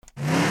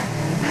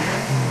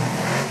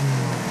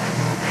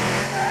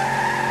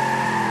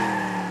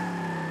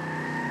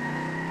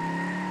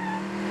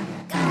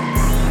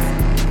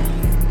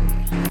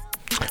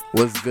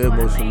What's good,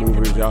 motion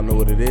movers? Y'all know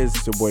what it is.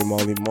 It's your boy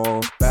Molly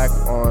Mall. Back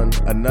on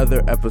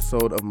another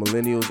episode of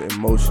Millennials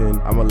in Motion.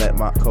 I'm gonna let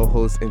my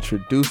co-hosts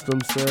introduce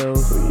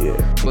themselves. So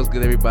yeah. What's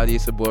good, everybody?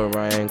 It's your boy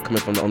Ryan,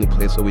 coming from the only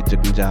place where we jick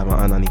and jive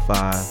on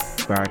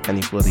I-95, Broward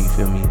County, Florida. You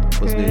feel me?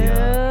 What's good,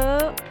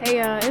 y'all? Hey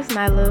y'all, it's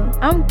Nyla.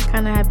 I'm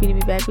kind of happy to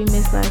be back. We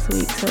missed last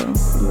week, so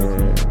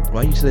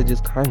Why you said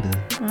just kinda?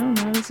 I don't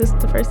know. It's just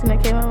the first thing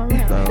that came out of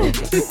my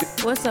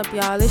mouth. What's up,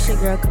 y'all? It's your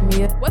girl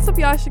Camille. What's up,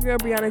 y'all? It's your girl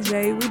Brianna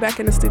J. We back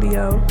in the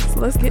studio, so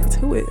let's get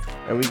to it.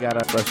 And we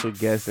got a special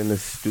guest in the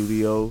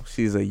studio.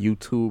 She's a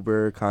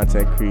YouTuber,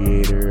 content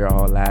creator,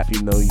 all that. If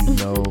you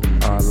know.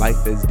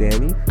 Life is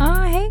Danny.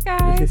 Hey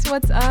guys,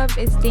 what's up?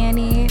 It's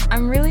Danny.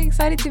 I'm really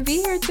excited to be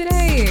here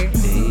today.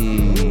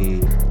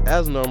 Hey.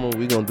 As normal,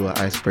 we're gonna do an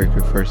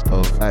icebreaker first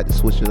off. I had to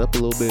switch it up a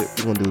little bit.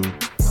 We're gonna do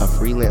a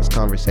freelance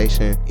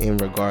conversation in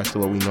regards to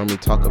what we normally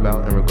talk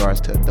about in regards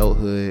to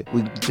adulthood.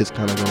 We just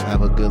kind of gonna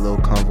have a good little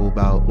convo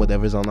about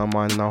whatever's on our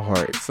mind and our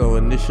heart. So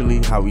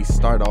initially, how we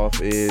start off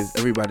is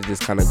everybody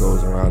just kind of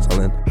goes around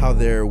telling how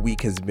their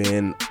week has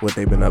been, what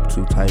they've been up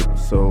to type.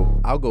 So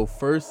I'll go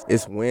first.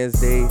 It's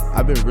Wednesday.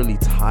 I've been really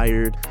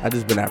tired. I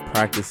just been at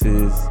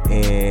practices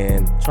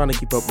and trying to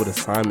keep up with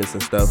assignments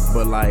and stuff.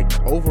 But like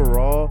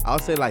overall, I'll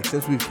say like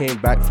since we came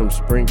back from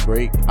spring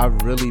break,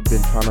 I've really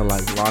been trying to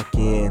like lock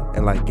in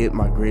and like get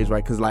my grades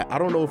right. Cause like I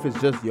don't know if it's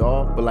just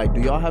y'all, but like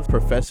do y'all have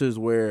professors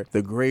where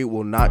the grade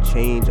will not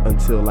change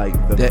until like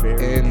the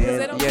very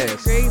end?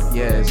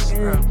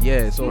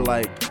 Yes. So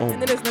like and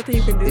then there's nothing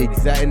you can do.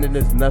 Exactly. And then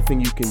there's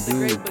nothing you can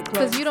do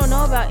Because you don't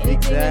know about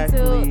anything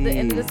until the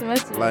end of the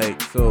semester.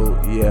 Like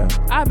so, yeah.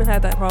 I haven't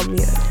had that problem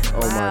yet. Oh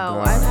my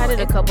god. I've had it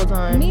a couple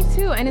times. Me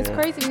too, and it's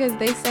crazy because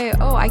they say,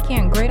 oh, I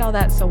can't grade all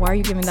that, so why are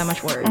you giving that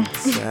much work?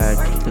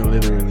 Exactly.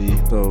 Literally.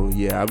 So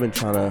yeah, I've been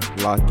trying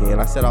to lock in.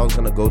 I said I was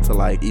gonna go to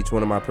like each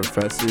one of my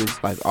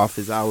professors, like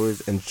office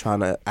hours, and trying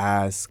to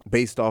ask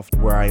based off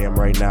where I am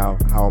right now,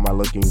 how am I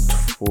looking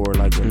for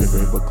like when the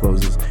grade book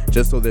closes,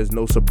 just so there's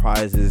no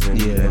surprises.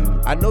 And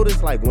I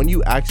noticed like when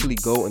you actually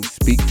go and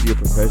speak to your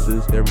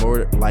professors, they're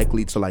more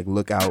likely to like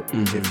look out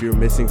if you're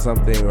missing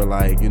something, or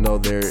like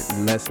they're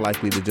less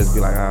likely to just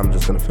be like, I'm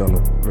just gonna fail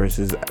them,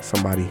 versus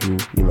somebody who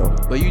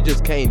But you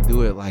just can't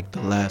do it like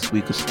the last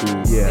week of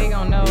school. Yeah, They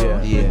don't know.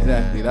 Yeah,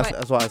 exactly.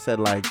 That's why I said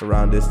like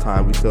around this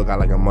time we still got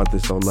like a month or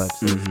so left.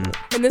 So,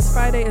 And this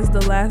Friday is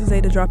the last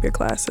day to drop your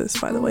classes,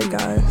 by the way,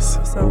 guys.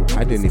 So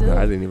I didn't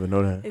even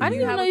know that. I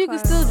didn't even know you could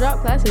still drop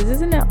classes.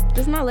 Isn't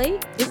it's not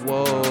late?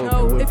 Whoa.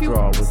 No, if you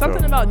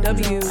something about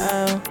W.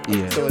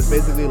 Yeah. So it's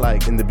basically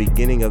like in the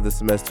beginning of the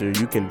semester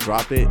you can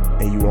drop it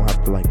and you won't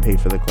have to like pay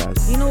for the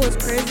class. You know what's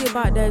crazy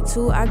about that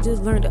too? I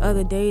just learned the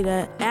other day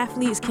that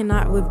athletes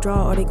cannot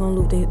withdraw or they're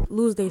gonna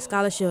lose their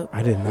scholarship.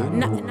 I did not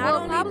know.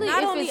 Probably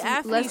not if only it's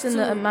athletes less than too.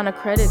 the amount of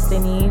credits they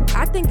need.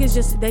 I think it's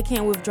just they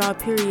can't withdraw,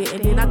 period.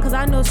 And then because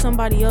I know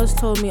somebody else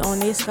told me on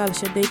their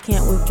scholarship they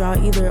can't withdraw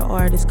either,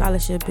 or the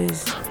scholarship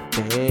is.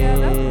 Yeah,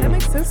 that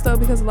makes sense though,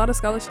 because a lot of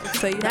scholarships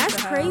say you That's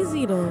have to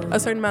crazy though. have a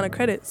certain amount of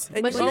credits.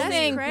 And But you she's only-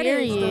 saying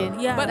period.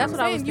 Yeah, but that's I'm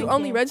what I was saying you thinking.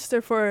 only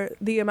register for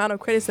the amount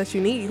of credits that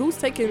you need. Who's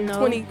taking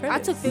 20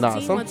 credits? I took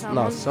 15 one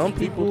time. Some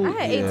people. I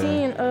had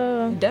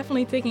 18.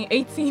 Definitely taking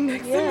 18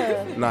 next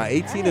Yeah. Nah,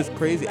 18 is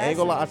crazy. I ain't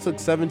gonna lie, I took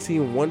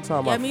 17 one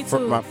time. Yeah, me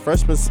too. My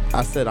freshman,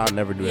 I said I'll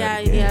never do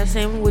that again. Yeah,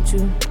 same with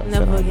you.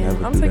 Never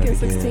again. I'm taking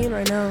 16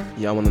 right now.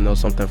 Y'all want to know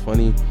something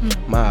funny?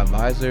 My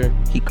advisor,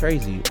 he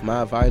crazy.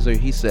 My advisor,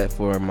 he set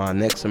for my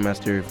next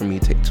semester for me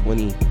to take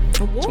 20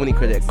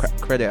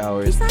 credit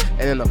hours, and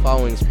then the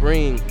following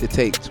spring to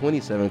take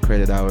 27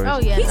 credit hours. Oh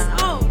yeah.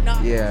 No.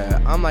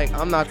 Yeah, I'm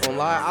not gonna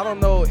lie. I don't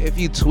know if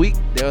you tweaked,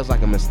 there was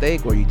like a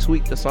mistake or you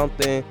tweaked or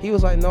something. He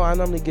was like, no, I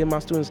normally give my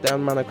students that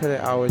amount of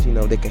credit hours,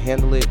 they can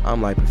handle it.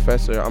 I'm like,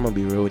 professor, I'm gonna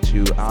be real with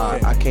you.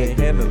 I can't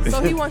handle it.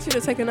 So he wants you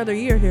to take another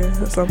year here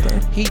or something.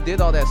 He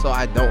did all that so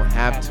I don't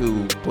have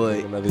to,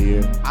 but Another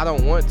year. I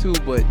don't want to,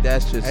 but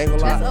that's just. I ain't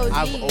gonna lie, That's OG.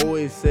 I've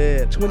always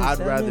said 27,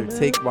 I'd rather man.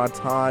 take my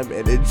time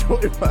and enjoy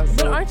myself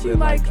But aren't you than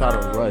like try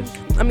to rush.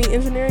 I mean,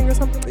 engineering or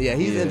something? Yeah,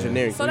 he's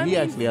engineering, so that he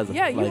means- actually has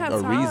yeah, you have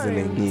time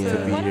reasoning to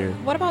to- be here.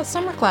 What about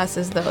summer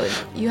classes though?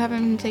 You haven't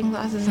been taking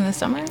classes in the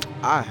summer?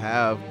 I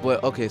have,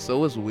 but okay,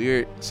 so it's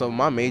weird. So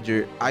my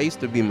major, I used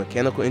to be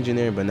mechanical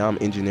engineering, but now I'm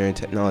engineering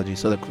technology.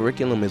 So the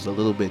curriculum is a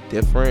little bit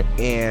different,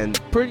 and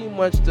pretty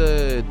much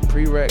the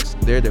prereqs,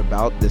 they're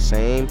about the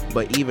same.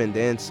 But even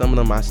then, some of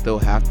them I still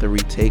have to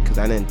retake because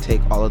I didn't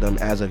take all of them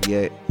as of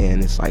yet,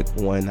 and it's like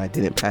one I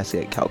didn't pass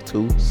it at Calc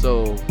 2.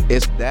 So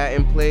it's that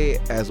in play,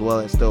 as well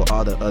as still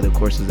all the other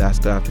courses that I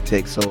still have to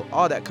take. So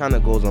all that kind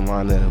of goes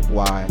along to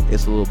why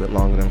it's a little bit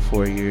longer than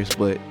 4 years.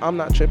 But I'm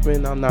not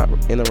tripping. I'm not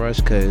in a rush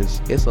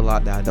because it's a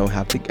lot that I don't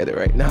have to get it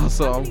right now.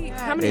 So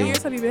How many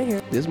years have you been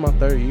here? this is my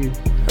 3rd year.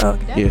 Oh,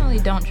 okay. Definitely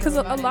don't. Because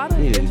a lot of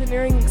Yeah.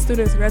 engineering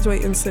students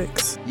graduate in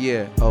 6.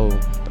 Yeah. Oh,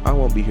 I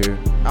won't be here.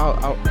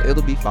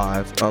 It'll be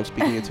 5. I'm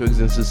speaking into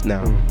existence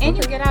now. And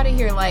you get out of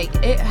here like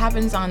it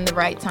happens on the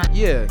right time.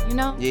 Yeah. You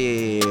know?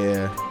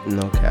 Yeah.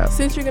 No cap.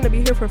 Since you're going to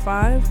be here for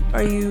 5,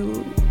 are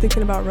you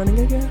thinking about running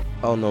again?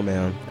 Oh no,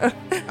 ma'am.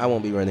 I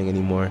won't be running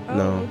anymore.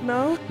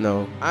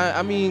 No.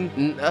 I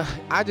mean,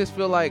 I just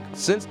feel like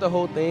since the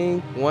whole thing,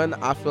 one,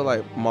 I feel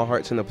like my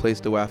heart's in a place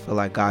to where I feel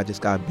like God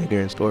just got bigger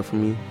in store for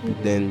me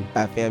than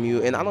at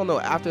FAMU. And I don't know,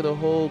 after the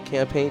whole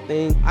campaign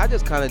thing, I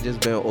just kind of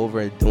just been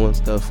over doing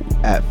stuff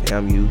at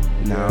FAMU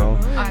now.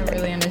 I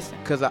really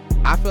understand. Because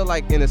I feel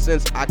like in a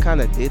sense, I kind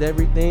of did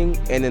everything.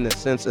 And in a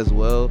sense as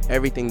well,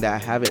 everything that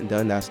I haven't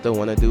done that I still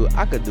want to do,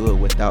 I could do it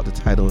without the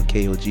title of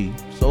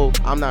KOG. So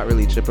I'm not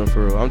really tripping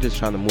for real. I'm just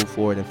trying to move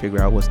forward and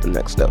figure out what's the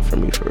next step for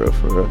me for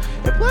real.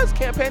 And plus,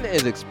 campaigning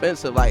is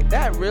expensive. Like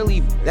that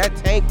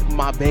tanked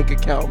my bank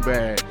account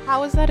bad.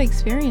 How was that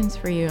experience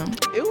for you?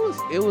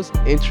 It was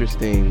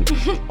interesting.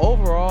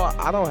 Overall,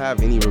 I don't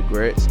have any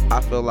regrets.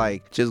 I feel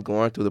like just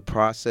going through the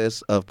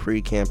process of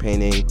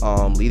pre-campaigning,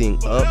 leading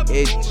up,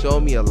 it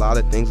showed me a lot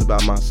of things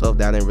about myself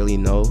that I didn't really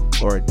know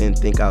or didn't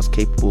think I was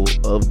capable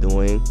of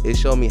doing. It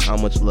showed me how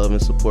much love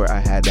and support I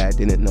had that I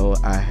didn't know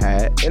I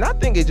had. And I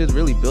think it just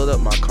really built up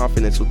my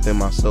confidence within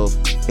myself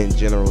in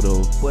general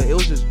though. But it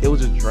was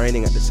just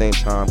draining at the same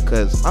time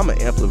because I'm an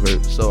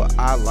ambivert. So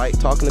I like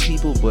talking to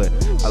people, but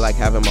I like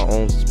having my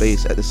own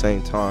space at the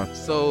same time.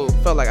 So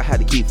felt like I had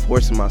to keep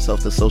forcing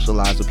myself to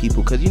socialize with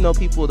people because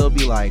people, they'll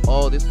be like,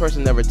 oh, this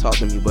person never talked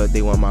to me, but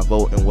they want my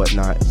vote and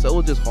whatnot. So it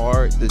was just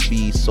hard to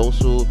be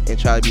social and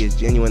try to be as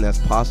genuine as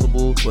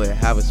possible, but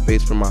have a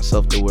space for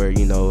myself to where,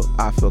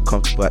 I feel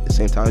comfortable at the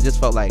same time. It just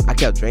felt like I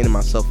kept draining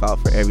myself out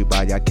for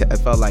everybody. I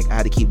felt like I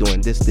had to keep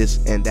doing this,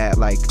 and that.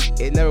 Like,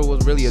 it never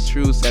was really a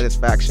true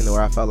satisfaction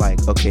where I felt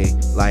like, okay,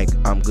 like,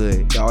 I'm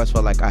good. I always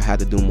felt like I had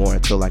to do more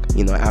until, like,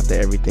 after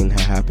everything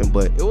had happened.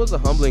 But it was a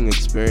humbling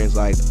experience.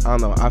 Like, I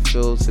don't know, I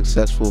feel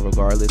successful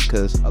regardless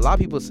because a lot of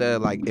people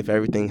said, like, if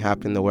everything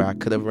happened to where I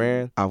could have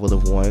ran, I would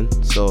have won.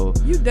 So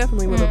you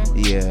definitely would have.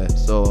 Yeah,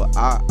 so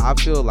I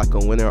feel like a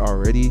winner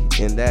already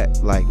in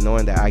that, like,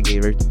 knowing that I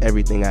gave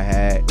everything I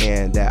had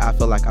and that I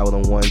feel like I would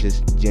have won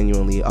just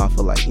genuinely off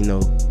of, like,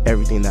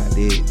 everything that I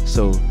did.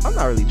 So I'm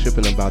not really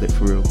tripping about it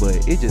for real,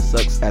 but it just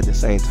sucks at the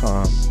same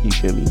time. You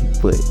feel me?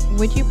 But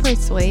would you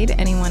persuade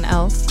anyone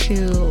else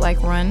to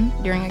like run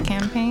during a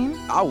campaign?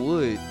 I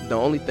would. The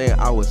only thing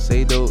I would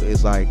say though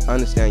is like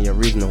understand your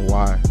reasoning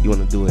why you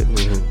want to do it.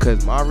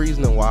 Because my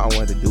reasoning why I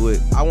wanted to do it,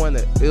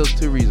 it was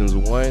two reasons.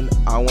 One,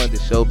 I wanted to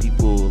show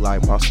people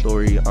like my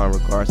story on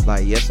regards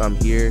like, yes, I'm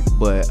here,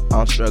 but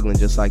I'm struggling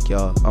just like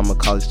y'all. I'm a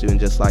college student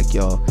just like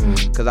y'all.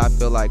 Because I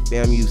feel like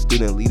FAMU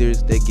student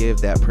leaders, they give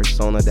that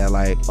persona that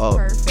like, oh,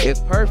 it's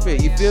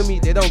perfect. You feel me?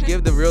 They don't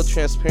give the real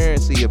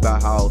transparency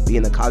about how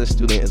being a college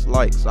student is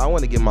like. So I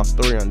want to give my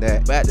story on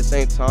that. But at the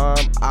same time,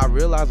 I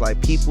realize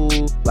like people,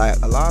 like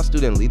a lot of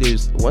student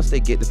leaders, once they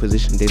get the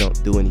position, they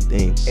don't do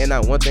anything. And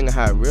one thing I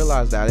had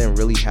realized that I didn't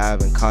really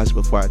have in college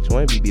before I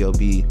joined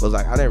BBLB was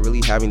like I didn't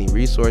really have any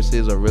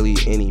resources or really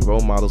any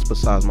role models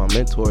besides my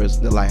mentors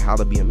to like how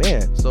to be a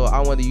man. So I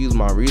wanted to use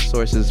my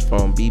resources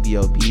from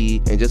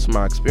BBLB and just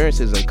my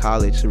experiences in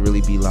college to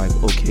really be like,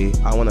 okay,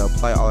 I want to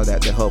apply all of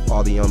that to help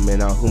all the young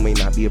men out who may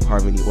not be a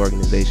part of any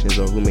organizations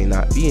or who may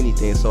not be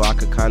anything, so I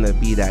could kind of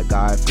be that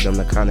guy for them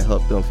to kind of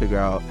help them figure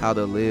out how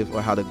to live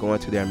or how to go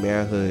into their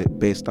manhood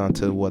based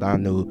onto what I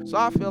knew. So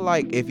I feel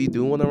like if you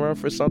do want to run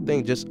for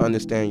something, just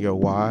understand your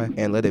why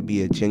and let it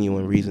be a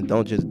genuine reason.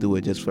 Don't just do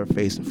it just for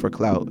face and for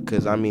clout.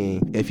 Because I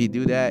mean, if you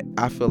do that,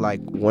 I feel like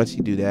once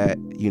you do that,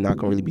 you're not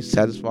gonna really be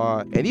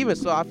satisfied. And even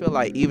so, I feel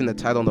like even the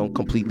title don't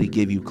completely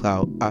give you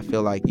clout. I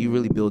feel like you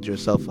really build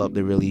yourself up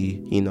to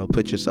really,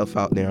 put yourself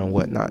out there and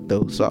whatnot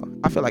though. So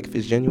I feel like if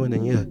it's genuine,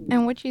 then yeah.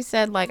 And what you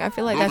said, like, I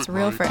feel like that's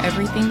real for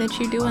everything that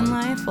you do in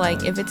life.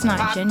 Like, if it's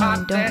not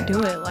genuine, don't do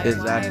it. Like,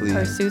 exactly. Why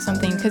pursue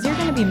something? Because you're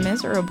gonna be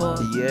miserable.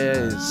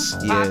 Yes.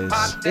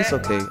 It's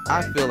okay.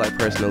 I feel like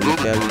personally,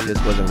 family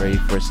just wasn't ready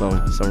for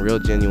some real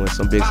genuine,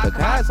 some big stuff.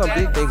 I had some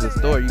big things in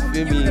store. You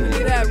feel me? You're gonna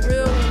be that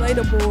real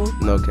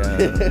relatable. No cap.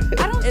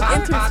 And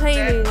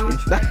entertaining.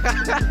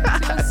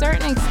 To a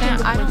certain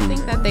extent, I don't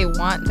think that they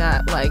want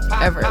that, like,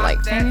 ever. Like,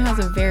 FAMU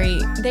has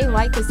they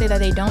like to say that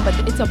they don't, but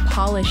it's a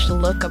polished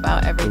look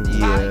about everything.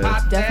 Yeah.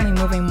 It's definitely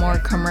moving more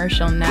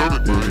commercial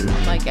now.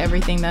 Like,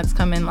 everything that's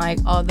coming, like,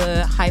 all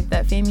the hype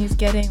that FAMU's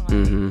getting.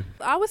 Like,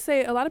 I would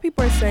say a lot of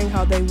people are saying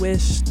how they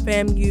wish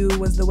FAMU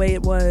was the way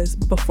it was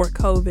before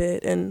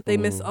COVID, and they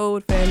miss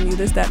old FAMU,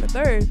 this, that, and the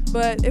third.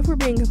 But if we're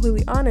being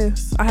completely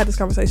honest, I had this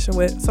conversation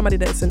with somebody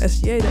that's in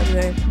SGA the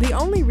other day. The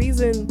only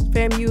reason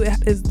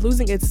FAMU is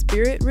losing its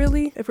spirit,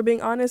 really, if we're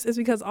being honest, is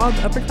because all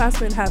the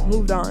upperclassmen have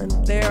moved on.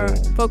 They're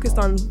focused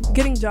on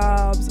getting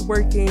jobs,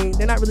 working.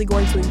 They're not really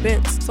going to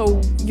events.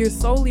 So you're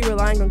solely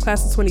relying on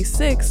class of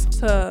 26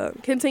 to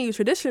continue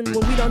tradition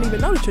when we don't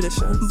even know the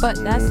traditions. But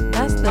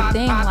that's the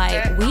thing.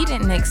 Like, we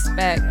didn't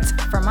expect,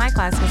 for my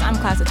class, because I'm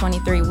class of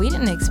 23, we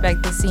didn't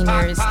expect the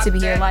seniors to be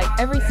here. Like,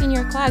 every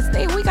senior class,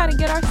 we got to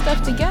get our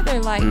stuff together.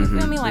 Like, you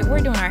feel me? Like, we're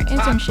doing our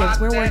internships,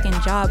 we're working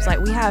jobs. Like,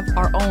 we have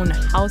our own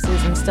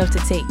houses and stuff to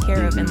take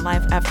care of in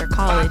life after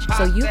college.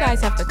 So you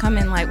guys have to come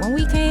in. Like, when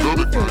we came,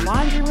 we threw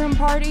laundry room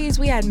parties,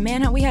 we had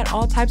manhunt, we had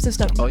all types of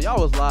stuff. Oh,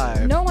 y'all was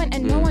live. No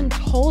one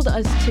told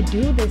us to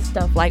do this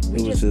stuff. Like,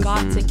 we just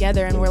got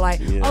together and we're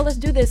like, oh, let's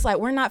do this. Like,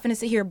 we're not finna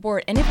sit here we're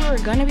bored. And if we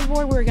were gonna be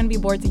bored, we were gonna be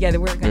bored together.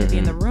 We were gonna be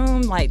in the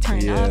room, like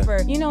turning up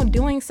or, you know,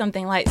 doing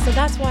something like. So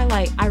that's why,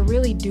 like, I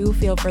really do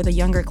feel for the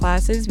younger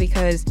classes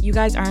because you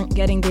guys aren't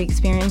getting the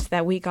experience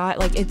that we got.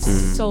 Like, it's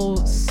so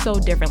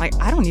different. Like,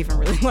 I don't even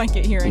really like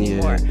it here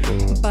anymore.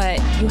 But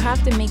you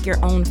have to make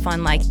your own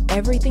fun. Like,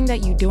 everything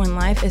that you do in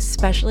life,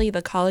 especially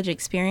the college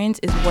experience,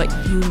 is what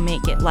you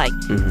make it. Like,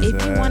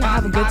 if you want to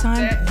have a good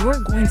time,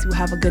 you're going to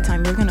have a good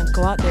time. You're going to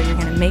go out there, you're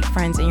going to make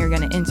friends, and you're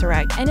going to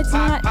interact. And it's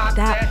not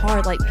that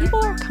hard. Like,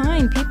 people are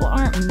kind. People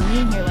aren't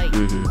mean here. Like,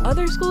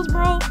 other schools,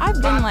 bro,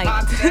 I've been, like,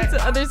 to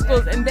other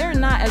schools, and they're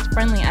not as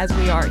friendly as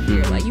we are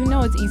here. Like, you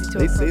know it's easy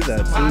to approach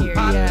someone here.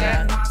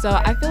 Yeah. So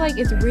I feel like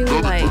it's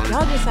really, like,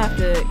 y'all just have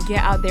to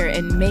get out there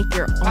and make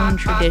your own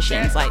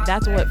traditions. Like,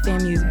 that's what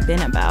FAMU's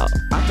been about.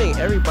 I think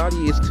everybody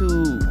is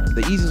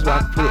the easiest way I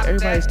can put it,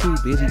 everybody's too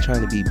busy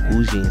trying to be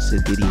bougie and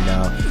sedity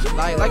now.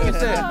 Like you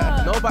said,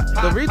 nobody.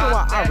 The reason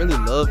why I really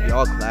love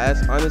y'all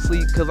class,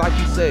 honestly, because like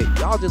you said,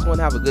 y'all just want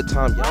to have a good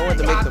time. Y'all want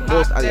to make the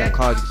most out of your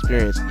college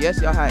experience.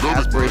 Yes, y'all had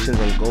aspirations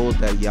and goals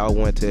that y'all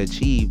want to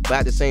achieve, but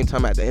at the same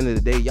time, at the end of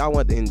the day, y'all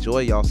want to enjoy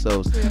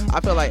yourselves. I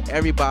feel like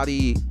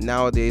everybody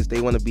nowadays,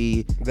 they want to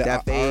be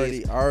that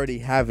phase. Already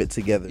have it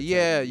together.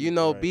 Yeah, you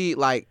know, be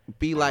like,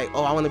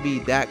 oh, I want to be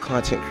that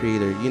content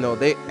creator. You know,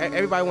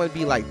 everybody want to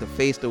be like the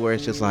face to where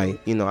it's just like,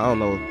 you know, I don't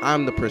know,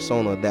 I'm the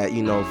persona that,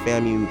 you know,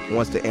 FAMU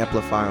wants to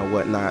amplify and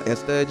whatnot.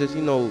 Instead of just,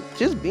 you know,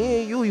 just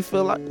being you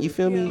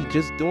feel me,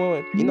 just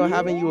doing, you know,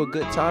 having you a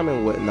good time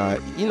and whatnot.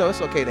 You know,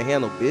 it's okay to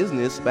handle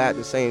business, but at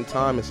the same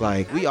time, it's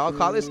like, we all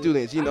college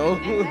students, you know.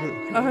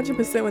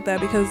 100% with that,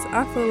 because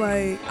I feel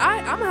like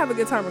I'm gonna have a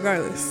good time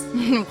regardless.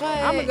 I'm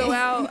gonna go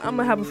out, I'm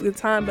gonna have a good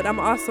time, but I'm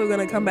also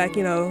gonna come back,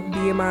 you know,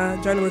 be in my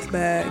journalist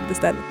bag, this,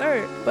 that, and the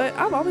third. But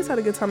I've always had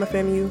a good time at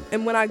FAMU.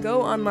 And when I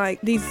go on like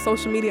these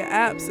social media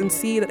apps and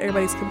see that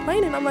everybody's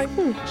complaining, I'm like,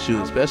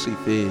 Shoot, especially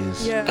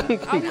Fizz. Yeah.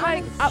 I'm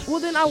like, well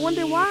then I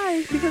wonder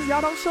why, because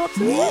y'all don't show up to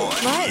the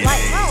games. Right?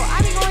 Like, bro, I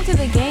be going to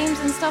the games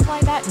and stuff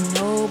like that.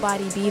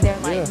 Nobody be there.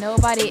 Like,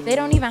 nobody. They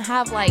don't even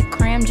have like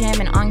cram jam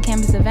and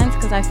on-campus events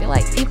because I feel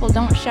like people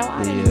don't show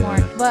out anymore.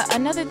 But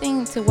another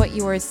thing to what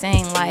you were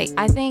saying, like,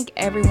 I think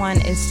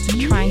everyone is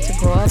trying to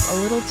grow up a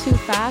little too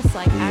fast,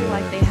 like act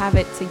like they have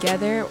it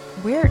together.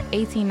 We're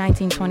 18,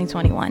 19, 20,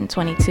 21,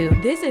 22.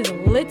 This is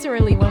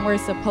literally when we're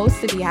supposed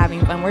to be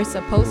having fun. We're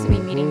supposed to be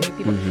meeting new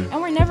people. And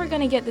we're never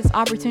going to get this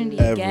opportunity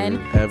again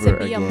to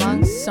be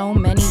amongst so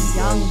many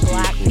young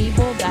black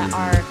people that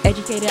are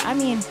educated. I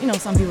mean, you know,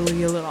 some people will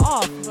be a little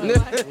off. But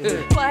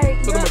like,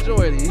 for the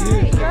majority.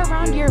 Right, you're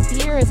around your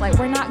peers. Like,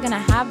 we're not going to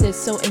have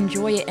this, so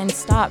enjoy it and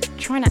stop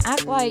trying to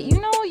act like, you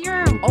know,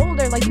 you're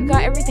older, like you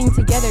got everything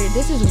together.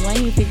 This is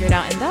when you figure it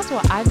out. And that's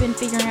what I've been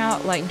figuring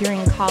out, like,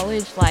 during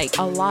college, like,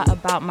 a lot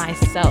about myself.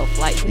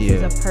 Like,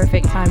 this is a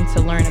perfect time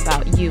to learn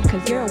about you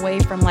because you're away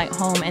from like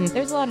home and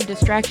there's a lot of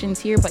distractions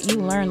here, but you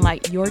learn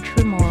like your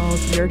true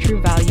morals, your true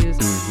values,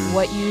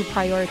 what you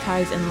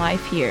prioritize in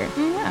life here.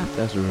 Yeah,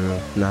 that's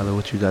real. Nala,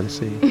 what you gotta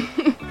say?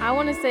 I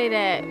want to say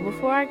that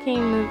before I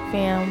came to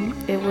FAM,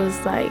 it was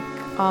like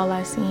all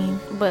I seen.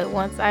 But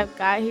once I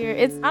got here,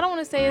 I don't want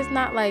to say it's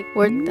not like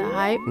worth the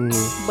hype,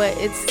 but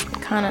it's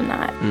kind of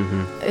not,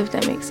 if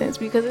that makes sense.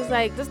 Because it's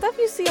like the stuff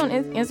you see on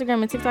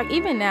Instagram and TikTok,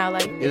 even now,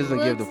 like it doesn't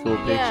give the full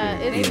picture. Yeah,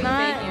 it's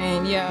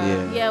not.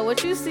 Yeah,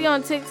 what you see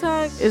on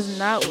TikTok is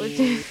not what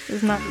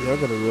it's not. Y'all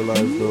gotta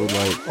realize though,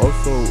 like,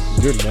 also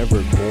you're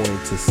never going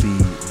to see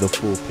the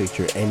full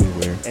picture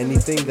anywhere.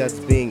 Anything that's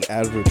being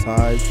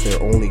advertised, they're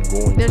showing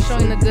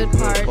the good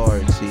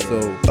parts.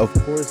 So of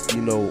course,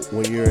 you know,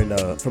 when you're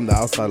from the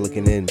outside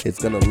looking in,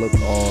 it's gonna look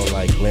all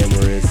like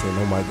glamorous and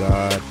oh my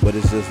god, but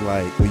it's just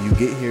like when you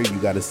get here, you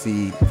gotta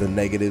see the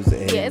negatives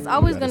and it's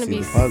always gonna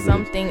be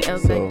something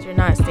else that you're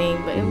not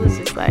seeing. But it was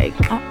just like,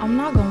 I'm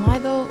not gonna lie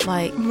though,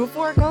 like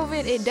before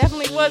COVID, it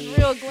definitely was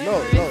real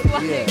glamorous.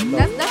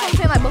 That's what I'm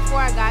saying. Like before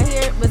I got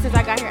here, but since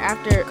I got here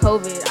after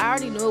COVID, I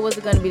already knew it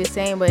wasn't gonna be the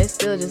same. But it's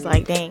still just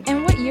like, dang.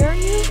 And what year are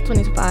you?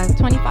 25.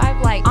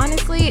 25. Like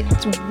honestly,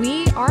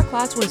 our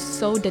class was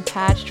so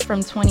detached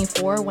from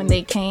 24 when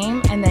they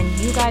came, and then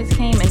you guys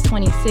came in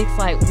 26.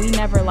 Like we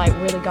never like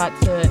really got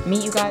to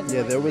meet you guys.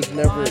 Yeah, there was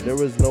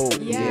no.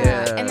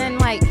 Yeah. And then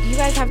like you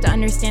guys have to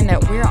understand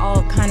that we're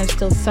all kind of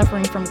still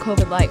suffering from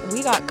COVID. Like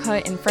we got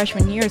cut in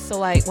freshman year, so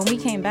like when we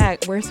came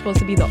back, we're supposed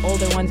to be the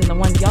older ones and the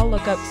ones y'all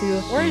look up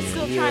to. We're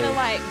still trying to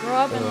like grow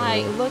up and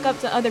like look up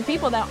to other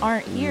people that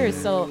aren't here.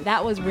 So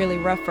that was really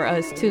rough for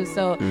us too.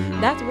 So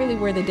that's really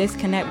where the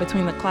disconnect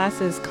between the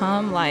classes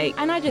come. Like,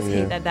 and I just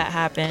hate that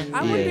happened.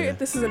 I wonder if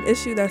this is an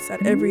issue that's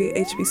at every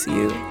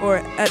HBCU or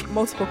at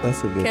multiple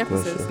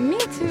campuses. Question. Me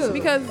too.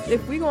 Because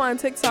if we go on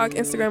TikTok,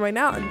 Instagram right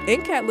now,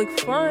 NCAT look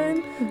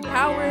fun.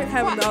 Howard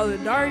having all the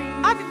darties.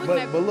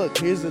 But look,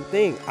 here's the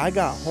thing. I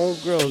got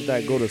homegirls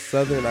that go to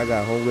Southern. I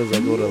got homegirls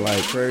that go to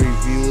like Prairie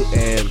View,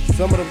 and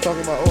some of them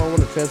talking about, I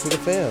want to transfer to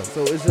FAM.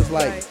 So it's just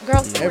like,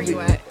 girls, where you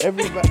at?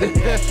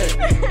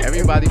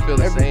 Everybody feel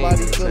the same way.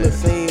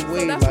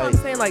 So that's what I'm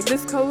saying. Like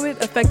this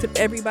COVID affected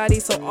everybody.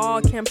 So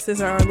all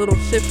campuses are little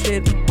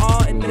shifted.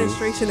 All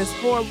administration is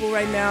horrible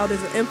right now.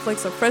 There's an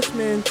influx of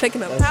freshmen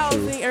taking up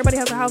housing. True. Everybody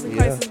has a housing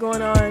crisis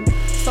going on.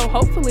 So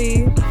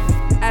hopefully,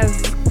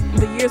 as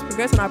the years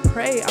progress, and I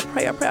pray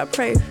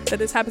that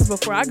this happens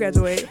before I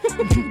graduate,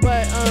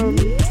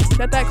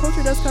 but that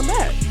culture does come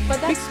back. But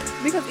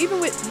because even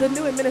with the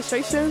new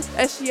administration,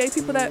 SGA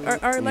people that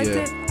are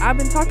elected, I've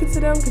been talking to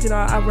them because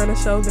I run a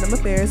show, Venom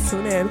Affairs,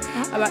 tune in,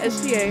 about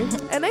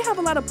SGA, and they have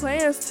a lot of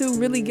plans to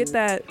really get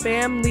that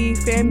FAMU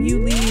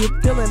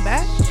feeling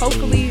back.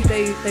 Hopefully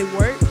they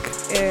work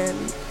and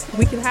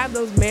we can have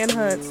those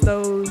manhunts,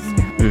 those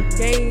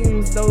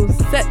games, those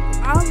sets.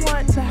 I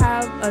want to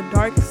have a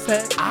dark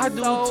set. I do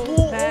so too.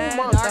 bad.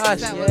 Oh my gosh,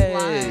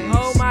 yes.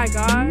 Oh my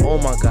god. Oh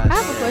my gosh. I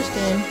have a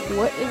question.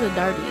 What is a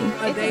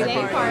darty? A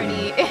day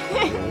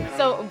party.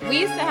 So we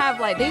used to have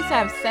they used to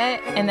have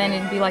set, and then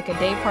it'd be like a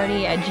day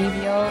party at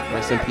GVO.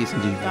 Rest in peace,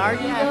 GVO.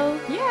 Darty though?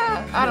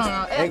 Yeah, I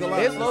don't know.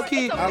 It's low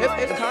key.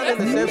 It's kind of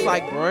in the sense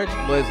like brunch,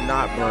 but it's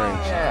not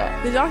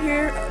brunch. Did y'all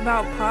hear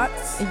about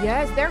POTS?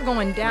 Yes, they're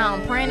going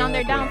down, praying on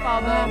their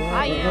downfall, but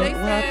I They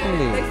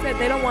am. said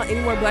they don't want any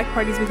more black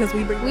parties because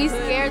we bring We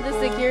scared the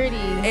security.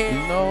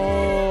 and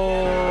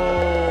No.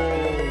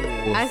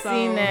 I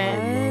seen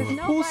that.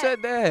 Who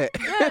said that?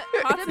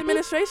 POTS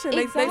administration.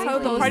 They told the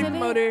Exactly. party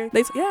promoter.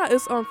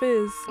 It's on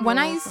Fizz. When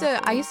I used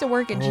to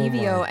work at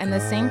GVO, and the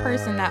same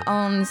person that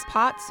owns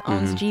POTS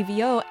owns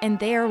GVO, and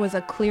there was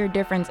a clear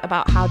difference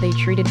about how they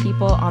treated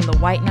people on the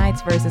white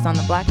nights versus on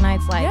the black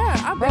nights. Like,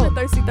 Yeah, I've been to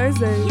Thirsty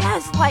Thursday.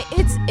 yes, like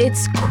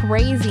it's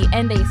crazy,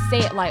 and they say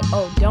it like,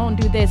 oh, don't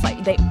do this.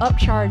 Like they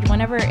upcharge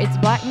whenever it's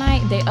black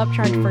night. They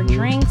upcharge for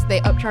drinks. They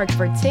upcharge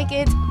for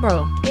tickets,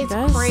 bro. It's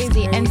That's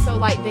crazy. And so crazy.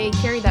 like they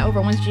carried that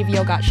over once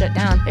GVO got shut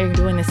down. They're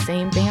doing the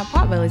same thing at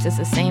Potville. It's just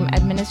the same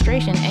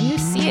administration, and you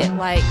see it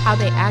like how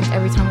they act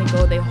every time we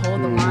go. They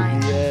hold the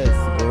line. Yes,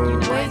 bro.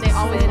 They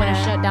always want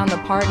to shut down the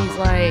parties.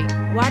 Like,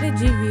 Why did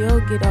GVO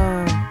get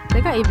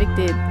They got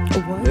evicted.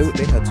 what?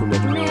 They had too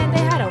much. man, they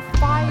had a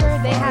fire.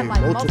 They had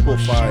like multiple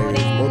fires,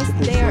 shootings.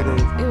 multiple There-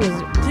 shootings. It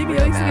was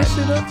GBO used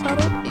to get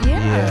shot up.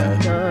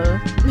 yeah.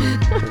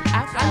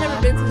 I've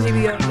never been to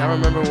GBO. I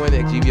remember when the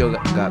GVO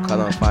got caught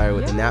on fire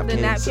with the The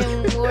napkins.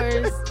 napkin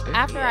wars.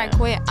 After I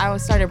quit, I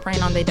started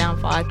praying on their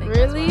downfall. I think.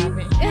 Really? That's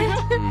what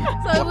happened.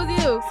 So it was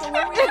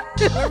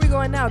you. Where are we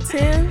going now?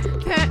 10?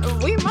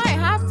 We might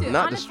have to. Not the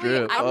Honestly,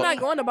 strip. I'm not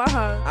going to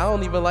Baja. I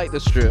don't even like the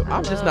strip.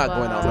 I'm just not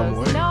going out no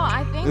more. No,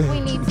 I think we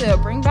need to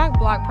bring back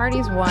block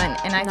parties, one,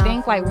 and I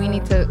think like we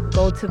need to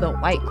go to the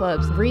white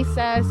clubs,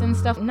 recess and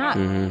stuff. Not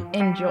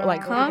enjoy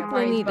like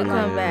Conklin need to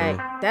come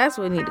back. That's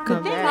what need to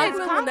come thing back. is,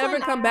 Conklin will never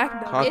come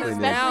back though. Conklin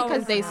especially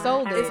because they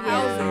sold it. It's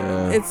housing.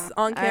 Yeah. It's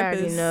on I already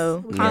campus.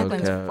 know.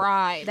 Conklin's Okay.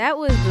 fried. That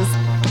was the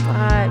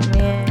spot,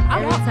 man.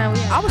 Every time we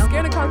I was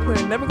scared of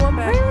Conklin. Never going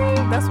back.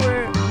 That's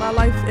where my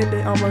life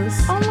ended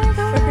almost. Oh my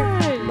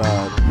god.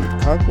 Nah,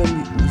 Conklin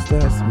used to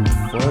have some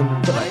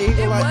fun. But I ain't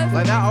gonna lie,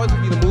 Like that always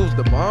would be the moves,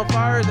 the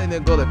bonfires, and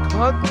then go to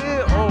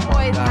Conklin. Oh my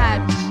Always god.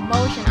 had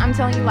motion. I'm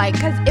telling you, like,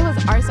 cause it was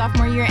our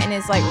sophomore year, and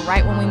it's like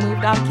right when we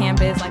moved off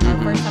campus, like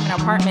our first time in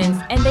apartments,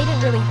 and they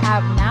didn't really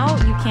have. Now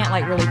you can't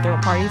like really throw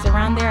parties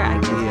around there. I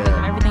guess because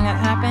of everything that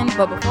happened.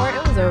 But before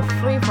it was a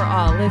free for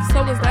all.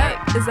 So is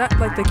that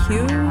like the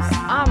cues?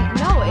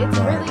 No, it's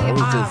really that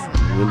was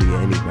just really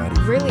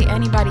anybody. really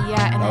anybody,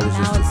 yeah. And That then was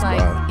now just a it's like,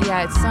 spot.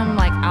 yeah, it's some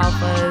like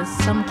alphas,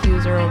 some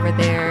Qs are over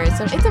there.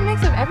 So it's a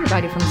mix of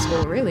everybody from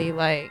school, really.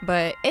 Like,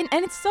 but and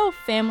it's so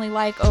family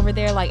like over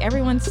there. Like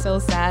everyone's so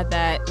sad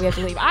that we have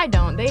to leave. I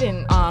don't. They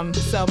didn't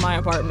sell my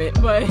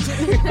apartment, but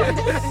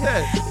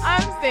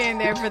I'm staying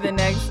there for the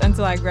next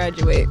until I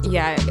graduate.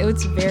 Yeah, it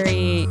was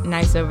very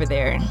nice over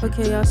there.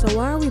 Okay, y'all. So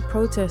why are we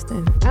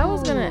protesting? I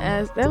was gonna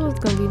ask. That was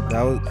gonna be.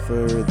 That was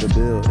for the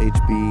bill,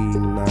 HB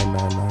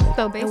 999.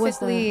 So what's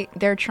basically,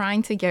 they're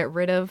trying to get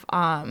rid of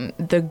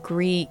the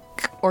Greek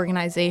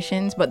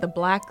organizations, but the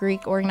Black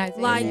Greek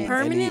organizations. Like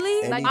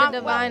permanently? Like any- the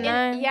Divine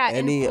Nine? Yeah,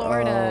 Any, in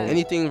Florida.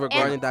 Anything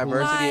regarding And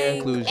diversity like- and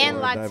inclusion. and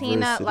Latina,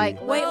 diversity.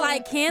 like Wait,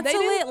 like cancel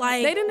it?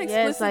 Like They didn't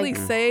Yeah, it's explicitly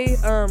like, say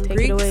take it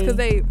Greeks away. because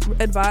they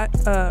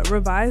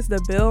revised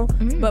the bill.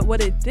 But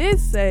what it did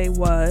say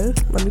was,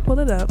 let me pull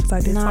it up because I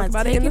did talk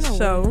about it in the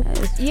show.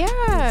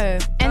 yeah,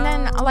 and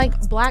then like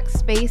Black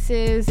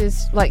spaces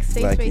is like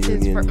safe Black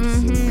spaces for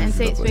unions and and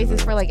safe stuff like spaces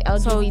that. for like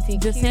So LGBTQ.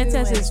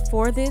 DeSantis and- is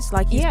for this?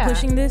 Like he's Yeah.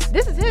 pushing this?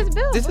 This is his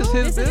bill. This is boo.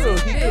 his bill.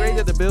 He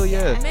created the bill,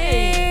 yes.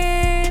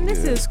 Man,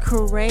 this is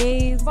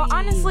crazy. But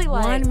honestly,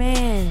 like- one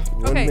man.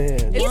 One Okay,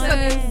 man. He's One the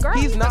man. girl,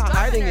 He's not the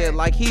hiding governor. it.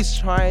 Like he's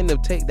trying to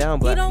take down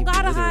He black don't people.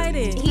 gotta hide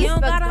literally. it. He's He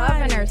don't the gotta hide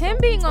governor. it. Him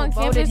being on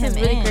Voted campus is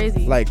him really in.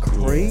 crazy. Like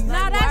crazy.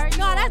 Nah, that's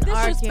Our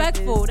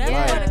disrespectful. campus. That's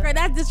Yeah. really great.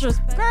 That's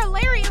disrespectful. Girl,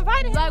 Larry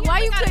invited him. Like, why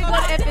you couldn't go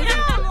to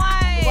FSU?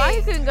 Like, Why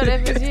you couldn't go to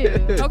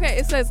FSU? Okay,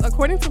 it says,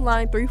 according to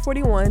line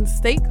 341,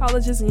 state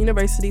colleges and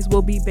universities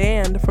will be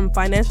banned from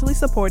financially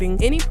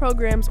supporting any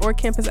programs or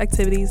campus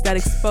activities that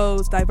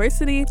expose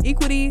diversity,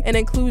 equity, and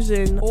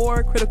inclusion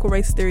or critical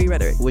race theory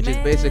rhetoric. Which is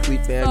basically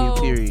FAMU,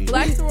 period.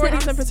 Black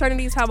sororities and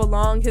fraternities have a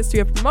long history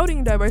of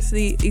promoting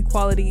diversity,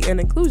 equality, and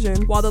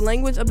inclusion. While the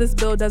language of this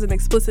bill doesn't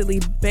explicitly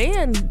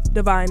ban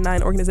Divine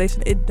Nine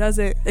organization, it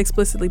doesn't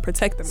explicitly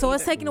protect them. So either.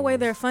 it's taking away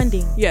their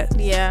funding. Yes.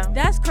 Yeah.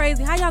 That's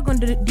crazy. How y'all gonna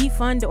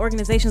defund the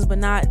organizations but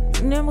not?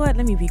 You know what?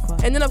 Let me be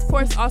quiet. And then, of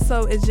course,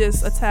 also it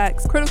just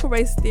attacks critical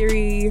race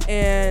theory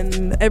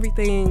and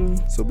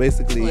everything. So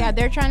basically, Yeah,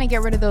 they're trying to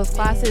get rid of those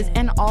classes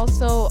and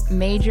also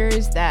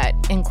majors that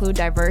include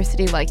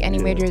diversity, like any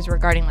majors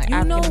regarding like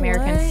You know African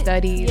American what?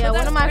 studies. Yeah, But one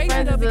of that's my crazy,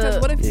 friends though, is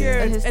because what if you're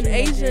a an history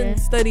Asian major.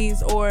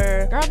 studies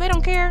or Girl, they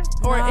don't care.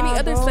 any Nah,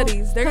 other bro.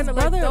 studies? They're 'Cause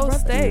gonna let those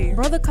stay.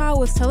 Brother Kyle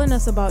was telling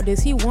us about this.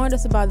 He warned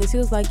us about this. He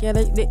was like, yeah,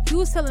 he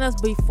was telling us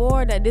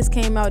before that this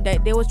came out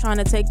that they was trying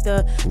to take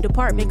the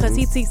department because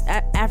he teaches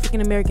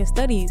African American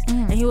studies,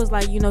 and he was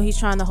like, you know, he's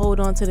trying to hold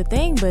on to the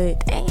thing,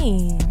 but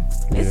dang,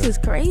 this is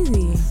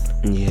crazy.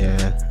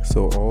 Yeah.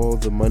 so all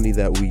the money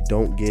that we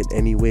don't get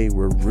anyway,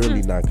 we're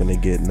really not gonna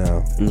get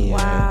now. Yeah.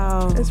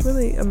 Wow. It's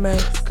really a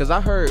mess. Because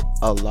I heard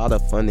a lot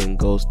of funding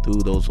goes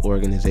through those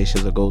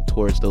organizations or go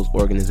towards those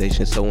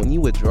organizations. So when you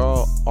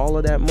withdraw all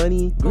of that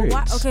money, But why,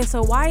 grits. okay,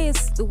 so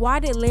why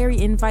did Larry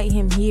invite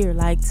him here?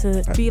 Like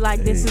to be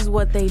like, this is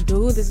what they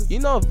do. This is You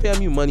know,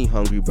 FAMU money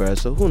hungry, bruh.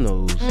 So who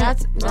knows?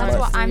 That's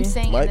what I'm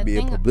saying. Might and be the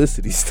a thing,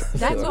 publicity stunt.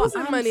 that's They're what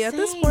losing I'm money at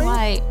this saying, point.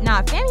 Like,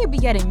 nah, FAMU be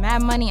getting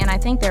mad money, and I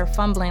think they're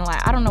fumbling.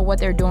 Like, I don't know what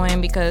they're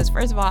doing because,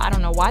 first of all, I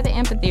don't know why the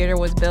amphitheater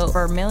was built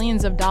for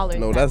millions of dollars.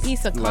 No, that that's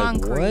piece of like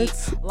concrete.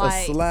 what?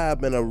 Like, a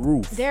slab and a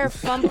roof. they're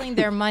fumbling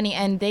their money,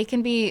 and they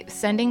can be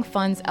sending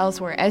funds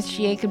elsewhere.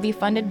 SGA could be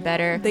funded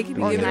better. They could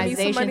be giving me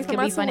some money Organizations for could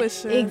my be funded.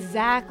 tuition.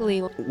 Exactly.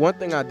 One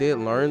thing I did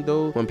learn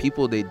though, when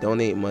people they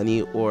donate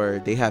money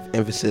or they have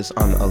emphasis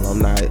on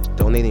alumni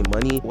donating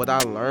money, what I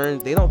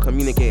learned, they don't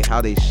communicate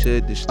how they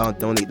should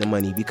donate the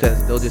money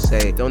because they'll just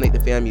say donate to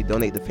FAMU,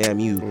 donate to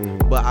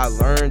FAMU. But I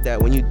learned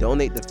that when you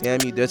donate to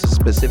FAMU, there's a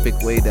specific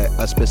way, that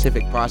a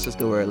specific process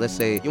to where, let's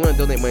say you want to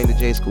donate money to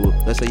J School,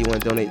 let's say you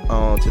want to donate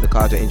to the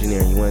College of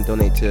Engineering, you want to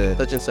donate to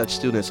such and such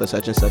students or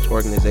such and such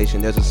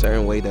organization, there's a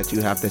certain way that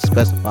you have to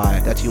specify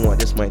that you want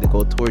this money to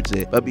go towards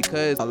it. But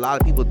because a lot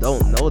of people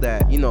don't know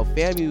that, you know,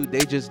 FAMU, they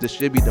just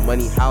distribute the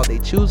money how they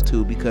choose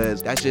to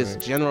because that's just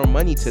general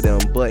money to them.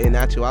 But in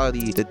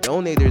actuality, the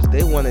donators,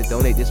 they want to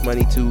donate this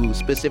money to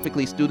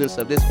specifically students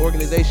of this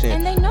organization.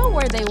 And they know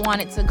where they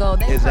want it to go.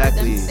 They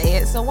Exactly. heard them say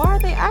it. So why are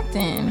they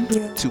acting?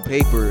 To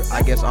paper,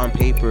 I guess on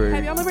paper.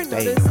 Have y'all ever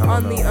dang, noticed I don't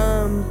on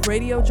know. the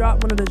radio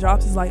drop, one of the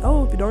drops is like,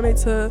 oh, if you donate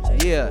to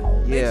J Yeah, School,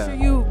 make yeah. sure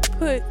you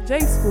put J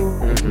School.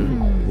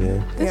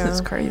 Yeah. This Yeah.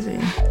 is crazy.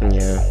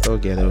 Yeah, go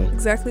get them.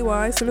 Exactly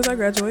why as soon as I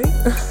graduate,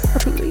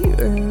 I'm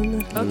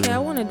leaving. okay. I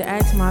wanted to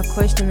ask my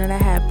question that I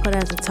had put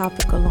as a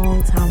topic a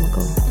long time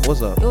ago.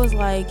 What's up? It was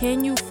like,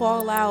 can you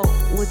fall out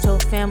with your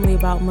family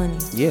about money?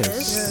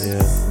 Yes.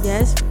 Yeah.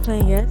 Yes,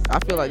 plain yes. I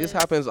feel like this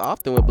happens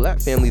often with black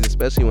families,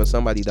 especially when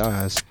somebody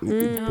dies.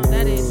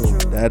 That is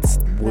true. That's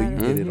boy, you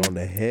hit it on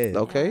the head.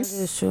 Okay? That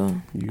is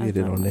true. You hit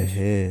it on the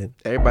head.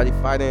 Everybody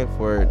fighting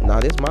for, nah,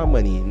 this my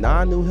money. Nah,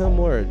 I knew him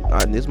more.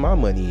 Nah, this my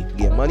money.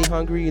 Get money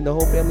hungry and the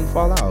whole family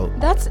fall out.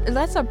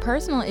 That's a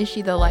personal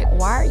issue though. Like,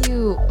 why are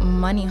you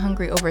money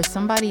hungry over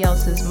somebody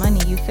else's money?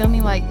 You feel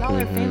me? Like, y'all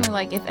are family.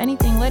 Like, if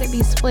anything, let it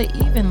be split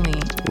evenly.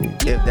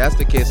 If that's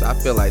the case, I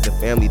feel like the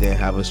family didn't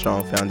have a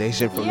strong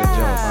foundation from the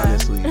jump,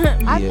 honestly.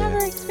 I've Yeah.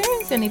 never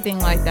experienced anything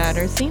like that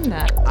or seen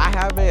that.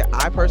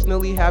 I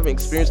personally haven't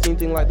experienced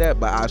anything like that,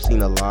 but I've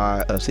seen a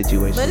lot of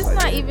situations But it's like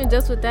not that. even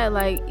just with that.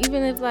 Like,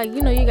 even if, like,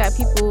 you know, you got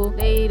people,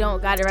 they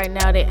don't got it right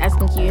now, they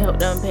asking you to help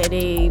them pay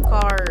their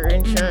car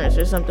insurance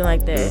or something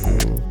like that.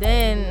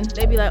 Then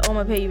they be like, oh, I'm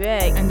gonna pay you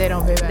back. And they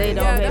don't pay back. They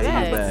don't Yeah, pay that's what I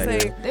was back. about to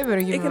say. They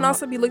better give It can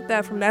also be looked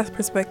at from that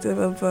perspective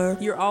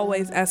of you're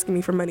always asking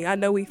me for money. I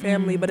know we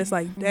family, but it's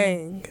like,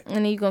 dang. And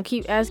then you gonna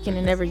keep asking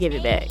and never give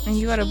it back. And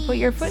you gotta put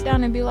your foot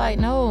down and be like,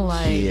 no,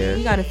 like, Yeah.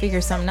 you gotta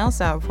figure something else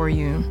out for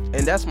you.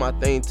 And that's my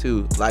thing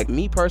too. Like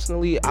me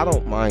personally, I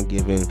don't mind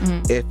giving.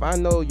 If I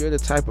know you're the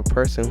type of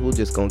person who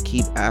just gonna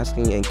keep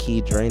asking and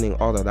keep draining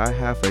all that I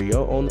have for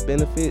your own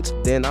benefits,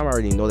 then I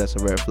already know that's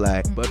a red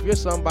flag. But if you're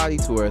somebody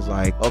to where it's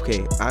like,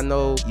 okay, I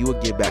know you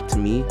would give back to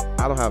me,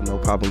 I don't have no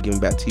problem giving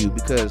back to you,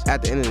 because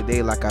at the end of the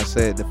day, like I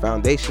said, the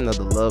foundation of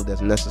the love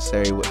that's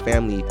necessary with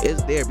family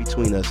is there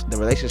between us. The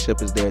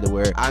relationship is there to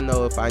where I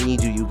know if I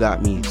need you, you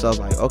got me. So I was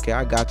like, okay,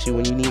 I got you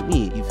when you need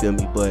me. You feel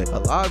me? But a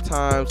lot of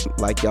times,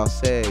 like y'all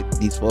said,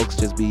 these folks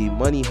just be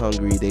money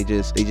hungry. They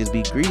just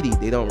be greedy.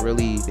 They don't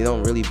really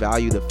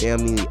value the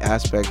family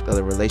aspect of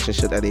the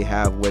relationship that they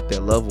have with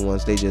their loved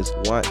ones. They just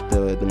want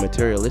the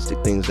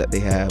materialistic things that they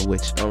have,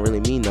 which don't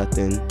really mean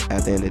nothing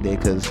at the end of the day.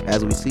 Because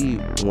as we see,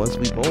 once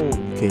we born,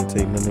 You can't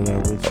take none of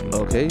that with you.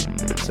 okay,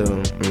 so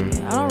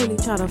I don't really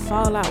try try to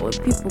fall out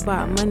with people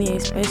about money,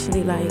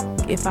 especially like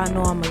if I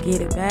know I'm gonna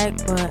get it back.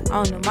 But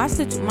I don't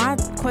know. My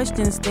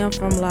question stemmed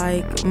from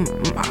like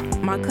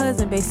my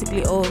cousin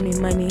basically owed me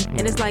money,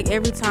 and it's like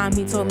every time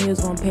he told me he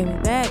was gonna pay me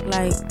back,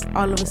 like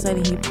all of a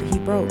sudden he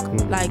broke.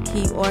 Like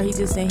he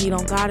just saying he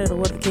don't got it or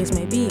whatever the case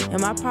may be.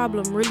 And my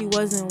problem really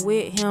wasn't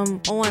with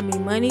him owing me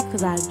money,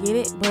 because I get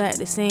it, but at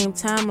the same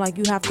time, like,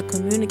 you have to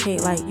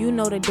communicate. Like, you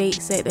know the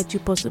date set that you're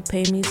supposed to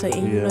pay me, so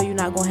and you know you're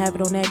not gonna have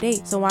it on that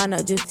date, so why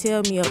not just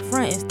tell me up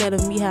front instead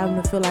of me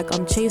having to feel like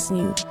I'm chasing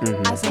you?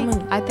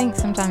 I think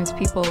sometimes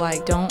people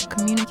like don't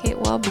communicate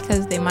well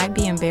because they might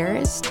be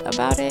embarrassed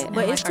about it,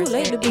 but it's too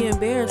late to be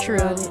embarrassed. True.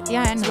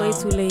 Yeah, I know.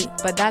 It's way too late.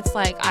 But that's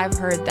like, I've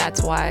heard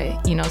that's why,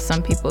 you know,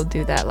 some people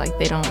do that. Like,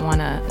 they don't want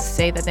to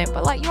say that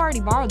but like, you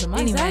already borrowed the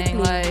money, exactly.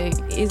 man.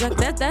 Like,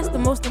 exactly. That's the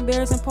most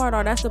embarrassing part,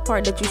 or that's the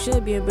part that you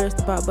should be embarrassed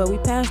about. But we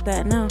passed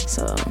that now,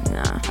 so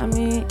nah. I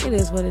mean, it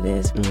is what it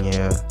is.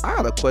 Yeah, I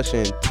got a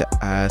question to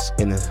ask,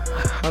 and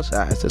how should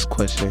I ask this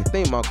question? I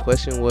think my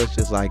question was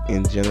just like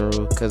in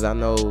general, because I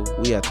know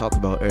we had talked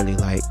about early,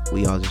 like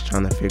we all just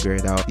trying to figure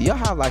it out. Y'all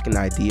have like an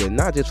idea,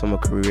 not just from a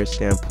career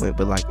standpoint,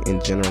 but like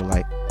in general,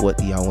 like what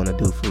do y'all want to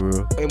do for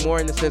real? And more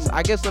in the sense,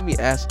 I guess let me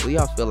ask, do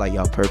y'all feel like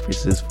y'all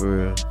purpose is for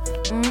real?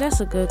 That's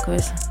a good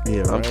question.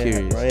 Yeah, I'm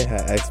curious. Ryan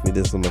had asked me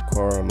this in the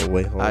car on the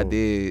way home. I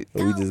did.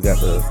 And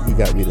he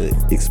got me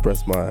to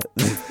express my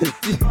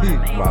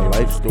my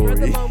life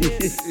story.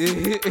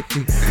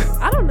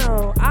 I don't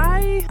know.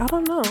 I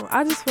don't know.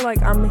 I just feel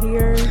like I'm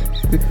here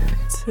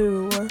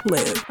to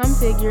live. I'm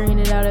figuring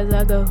it out as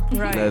I go.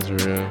 Right. That's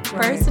real.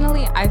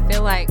 Personally, I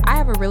feel like I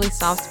have a really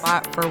soft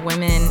spot for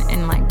women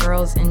and like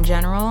girls in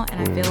general,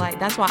 and I feel like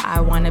that's why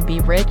I want to be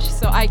rich,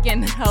 so I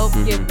can help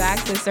give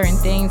back to certain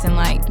things and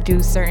like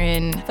do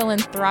certain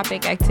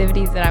philanthropic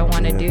activities that I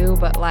want to do.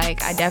 But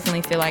like, I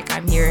definitely feel like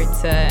I'm here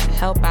to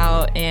help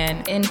out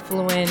and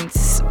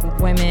influence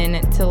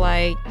women to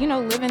like, you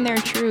know, live in their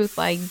truth,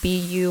 like be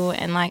you,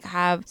 and like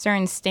have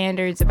certain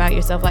standards about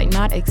yourself, like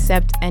not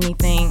accept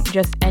anything,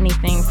 just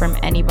anything from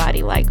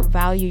anybody, like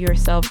value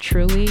yourself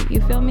truly, you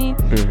feel me?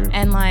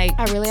 And like,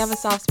 I really have a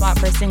soft spot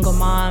for single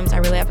moms. I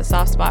really have a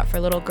soft spot for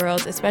little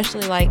girls,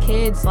 especially like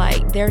kids.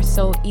 Like, they're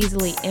so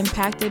easily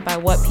impacted by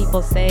what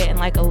people say, and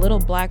like a little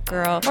black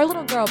girl or a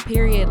little girl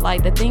period,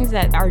 like the things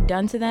that are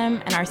done to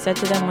them and are said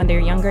to them when they're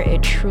younger,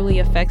 it truly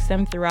affects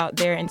them throughout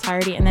their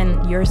entirety, and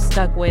then you're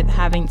stuck with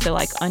having to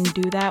like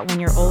undo that when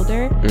you're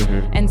older.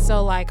 And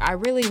so like, I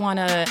really want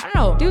to, I don't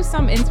know, do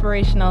some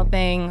inspirational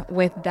thing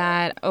with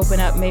that, open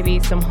up maybe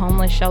some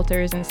homeless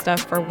shelters and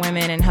stuff for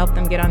women and help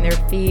them get on their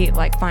feet,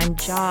 like find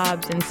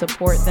jobs and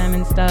support them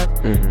and stuff.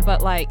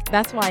 But like,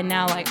 that's why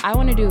now like I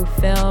want to do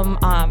film,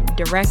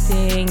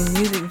 directing,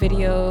 music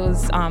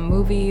videos,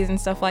 movies and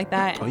stuff like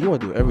that. Oh, you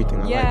want to do everything.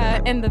 I like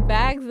that. And the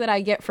bags that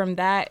I get from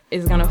that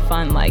is gonna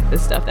fund like the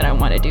stuff that I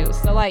want to do.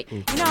 So like,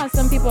 you know how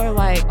some people are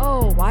like,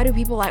 oh, why do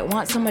people like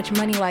want so much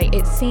money? Like,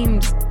 it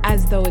seems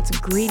as though it's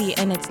greedy,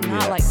 and it's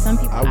not. Like, some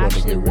people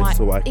actually want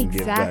so I can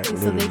give back, so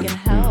they can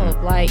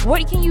help. Like,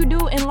 what can you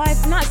do in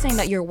life? I'm not saying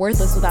that you're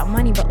worthless without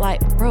money, but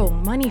like, bro,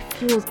 money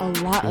fuels a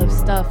lot of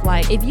stuff.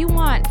 Like, if you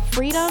want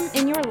freedom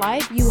in your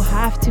life, you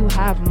have to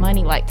have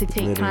money, like to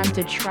take time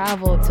to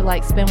travel, to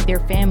like spend with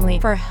your family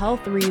for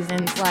health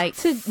reasons, like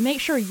to make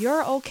sure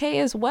you're okay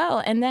as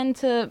well, and then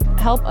to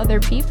help other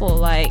people.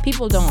 Like,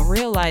 people don't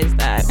realize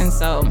that. And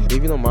so,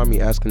 if you don't mind me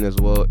asking as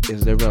well,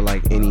 is there been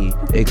like any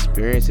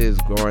experiences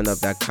growing up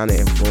that kind of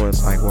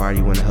influenced like why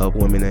you want to help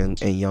women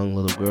and young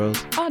little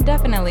girls? Oh,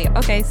 definitely.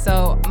 Okay,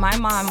 so my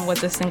mom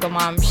was a single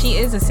mom. She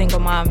is a single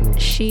mom.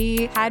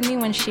 She had me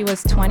when she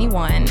was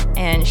 21,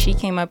 and she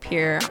came up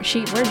here.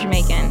 We're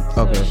Jamaican,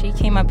 so she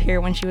came up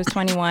here when she was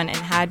 21 and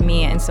had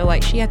me. And so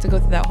like, she had to go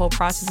through that whole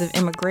process of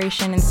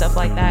immigration and stuff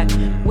like that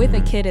with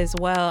a kid as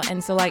well.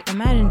 And so like,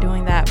 imagine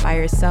doing that by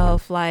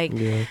yourself, like.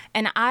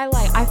 And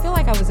I feel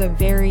like I was a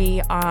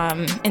very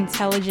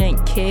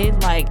intelligent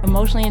kid, like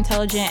emotionally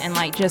intelligent, and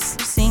like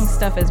just seeing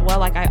stuff as well.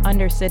 Like, I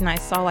understood and I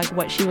saw like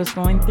what she was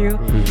going through.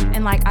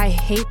 And like, I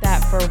hate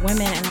that for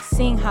women, and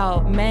seeing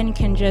how men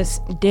can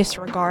just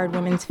disregard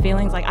women's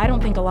feelings. Like, I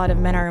don't think a lot of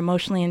men are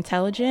emotionally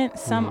intelligent.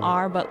 Some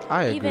are, but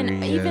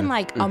even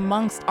like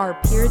amongst our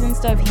peers and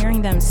stuff,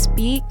 hearing them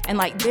speak, and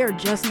like, they're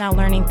just now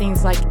learning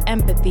things like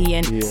empathy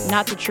and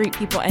not to treat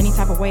people any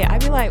type of way.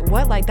 I'd be like,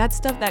 what? Like, that's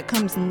stuff that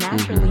comes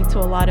naturally to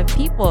a lot of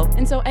people.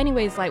 And so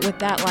anyways, like with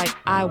that, like,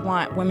 I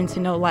want women to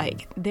know,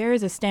 like, there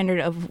is a standard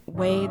of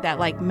way that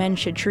like men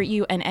should treat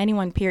you, and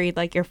anyone, period.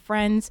 Like, your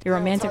friends, your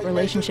romantic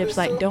relationships,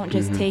 like, don't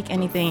just take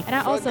anything. And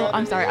I also,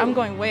 I'm sorry, I'm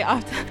going way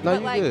off. No,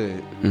 but like,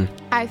 good.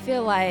 I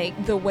feel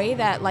like the way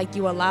that like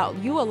you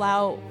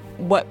allow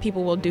what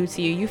people will do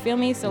to you. You feel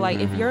me? So like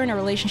if you're in a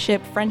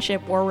relationship,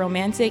 friendship, or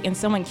romantic, and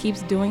someone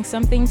keeps doing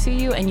something to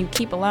you and you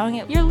keep allowing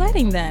it, you're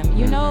letting them,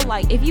 you know?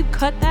 Like if you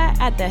cut that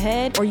at the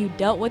head, or you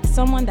dealt with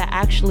someone that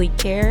actually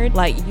cared,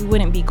 like you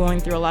wouldn't be going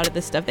through a lot of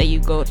the stuff that you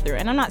go through.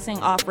 And I'm not saying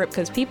off rip,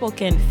 because people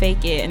can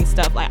fake it and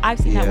stuff. Like I've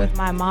seen that with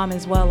my mom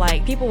as well.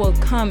 Like people will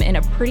come in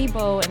a pretty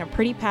bow and a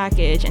pretty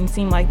package and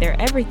seem like they're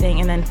everything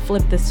and then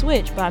flip the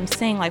switch. But I'm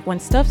saying, like, when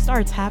stuff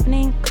starts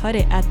happening, cut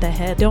it at the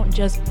head. Don't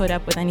just put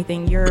up with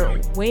anything. You're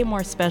way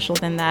more special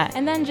than that.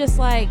 And then just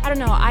like, I don't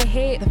know, I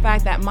hate the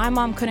fact that my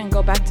mom couldn't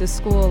go back to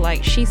school.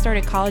 Like she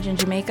started college in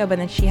Jamaica, but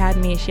then she had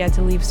me, she had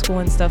to leave school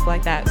and stuff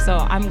like that. So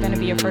I'm gonna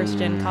be a first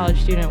gen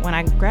college student when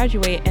I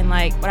graduate. And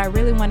like what I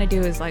really want to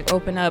do is like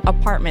open up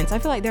apartments. I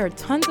feel like there are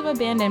tons of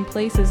abandoned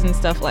places and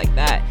stuff like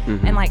that.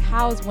 And like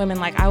house women,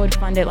 like I would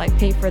fund it, like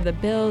pay for the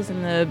bills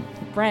and the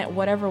rent,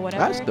 whatever.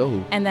 That's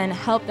dope. And then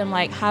help them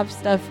like have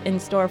stuff in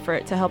store for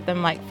it to help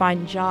them like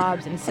find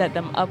jobs and set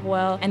them up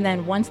well. And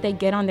then once they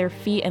get on their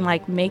feet and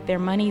like make their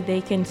money,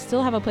 they can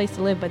still have a place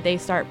to live, but they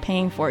start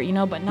paying for it, you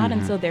know, but not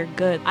until they're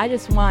good. I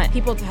just want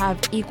people to have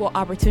equal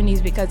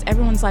opportunities, because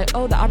everyone's like,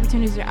 oh, the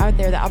opportunities are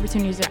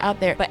out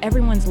there, but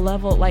everyone's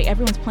level, like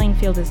everyone's playing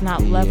field is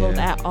not leveled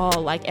at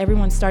all. Like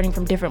everyone's starting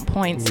from different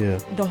points.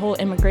 The whole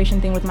immigration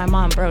thing with my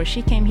mom, bro,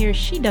 she came here,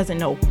 she doesn't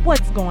know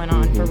what's going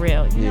on for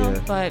real, you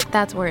know? But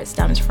that's where it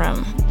stems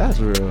from. That's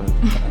real.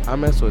 I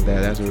mess with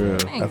that. That's real.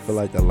 I feel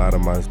like a lot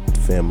of my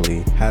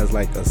family has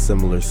like a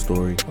similar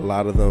story. A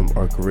lot of them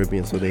are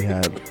Caribbean, so they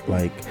had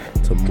like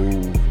to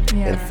move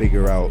and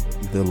figure out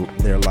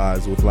their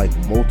lives with like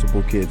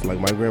multiple kids. Like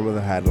my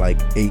grandmother had like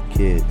 8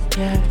 kids.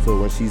 So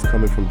when she's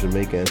coming from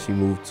Jamaica and she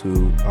moved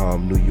to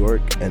New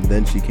York and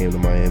then she came to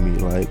Miami,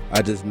 like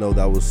I just know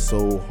that was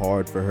so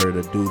hard for her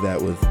to do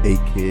that with 8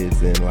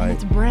 kids. And like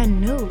it's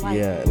brand new.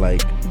 Like,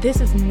 like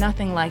this is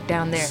nothing like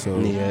down there. So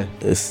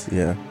it's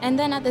And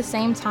then at the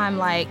same time,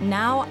 like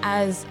now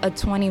as a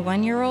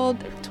 21-year-old,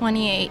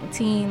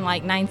 2018,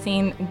 like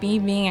 19, me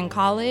being in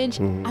college,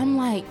 I'm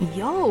like,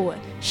 yo,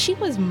 she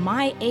was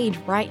my age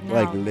right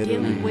now, like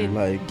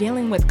literally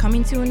dealing with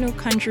coming to a new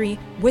country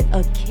with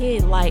a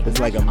kid. Like it's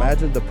like,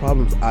 imagine the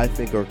problems I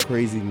think are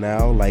crazy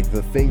now, like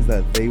the things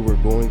that they were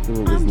going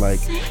through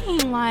was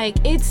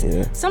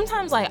it's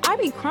sometimes like I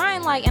be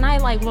crying, like, and I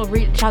like will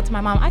reach out to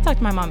my mom. I talk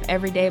to my mom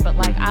every day, but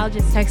like I'll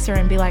just text her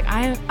and be like,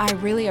 I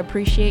really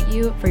appreciate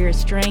you for your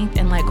strength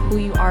and like who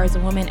you are as a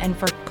woman, and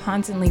for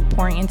constantly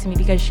pouring into me,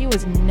 because she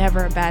was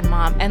never a bad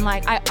mom. And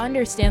like I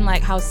understand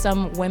like how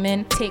some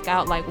women take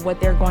out like what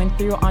they're going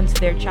through onto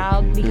their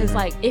child, because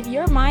like if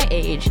you're my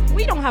age,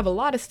 we don't have a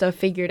lot of stuff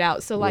figured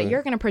out, so like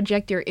you're gonna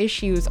project your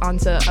issues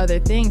onto other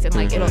things, and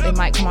like it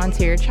might come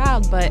onto your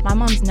child. But my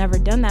mom's never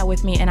done that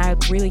with me, and I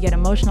really get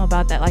emotional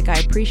about that. Like I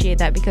appreciate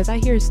that, because I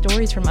hear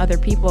stories from other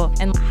people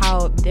and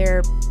how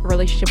their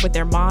relationship with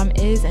their mom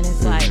is, and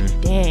it's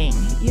like, dang,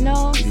 you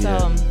know.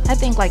 So I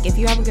think like if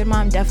you have a good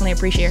mom, definitely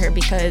appreciate her,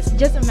 because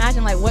just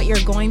imagine like what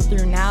you're going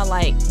through now.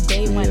 Like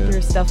they went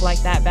through stuff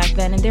like that back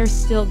then, and they're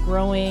still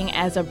growing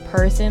as a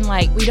person.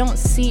 Like we don't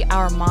see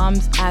our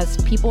moms as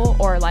people,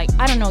 or like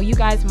I don't know, you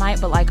guys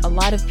might, but like a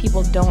lot of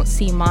people don't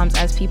see moms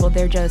as people.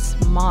 They're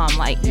just mom.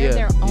 Like they're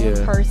their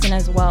own person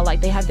as well.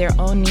 Like they have their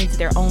own needs,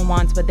 their own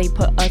wants, but they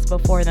put us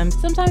before them.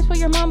 Sometimes put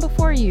your mom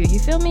before you. You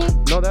feel me?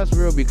 No, that's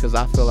real, because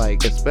I feel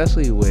like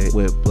especially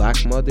with black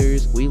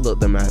mothers, we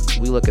look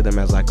at them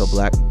as like a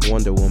black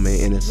Wonder Woman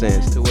in a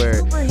sense, to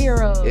where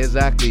superheroes.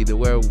 Exactly, to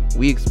where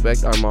we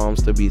expect our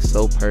moms to be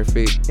so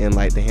perfect and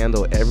like to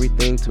handle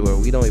everything, to where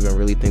we don't even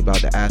really think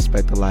about the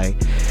aspect of like,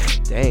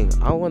 dang,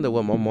 I wonder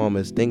what my mom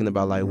is thinking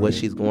about, like what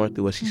she's going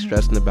through, what she's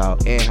stressing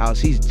about, and how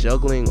she's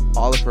juggling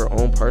all of her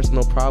own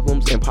personal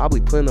problems and probably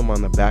putting them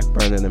on the back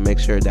burner to make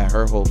sure that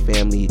her whole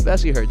family,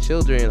 especially her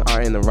children,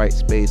 are in the right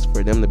space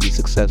for them to be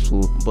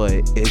successful. But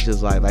it's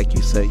just like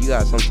you said, you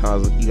gotta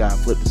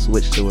flip the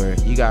switch to where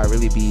you gotta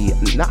really be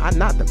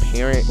not the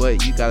parent,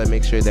 but you gotta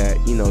make sure that,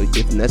 you know,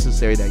 if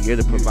necessary, that you're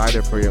the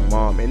provider for your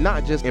mom, and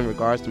not just in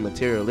regards to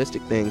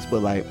materialistic things,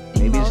 but like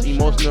maybe just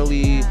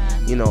emotionally,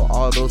 you know,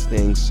 all of those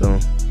things. So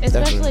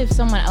especially if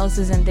someone else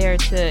isn't there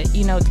to,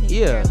 you know, take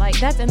care. Like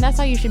that's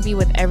how you should be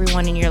with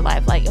everyone in your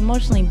life. Like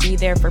emotionally be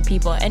there for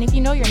people. And if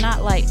you know you're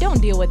not, like,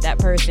 don't deal with that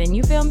person.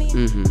 You feel me?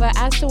 But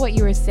as to what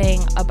you were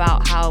saying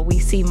about how we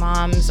see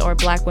moms or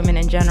black women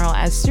in general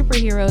as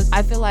superheroes,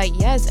 I feel like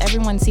yes,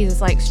 everyone sees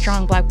us like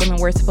strong black women.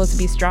 We're supposed to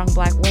be strong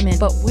black women,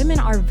 but women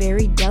are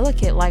very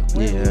delicate. Like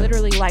we're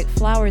literally like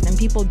flowers, and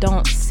people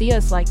don't see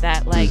us like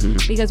that. Like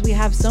because we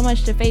have so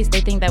much to face,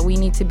 they think that we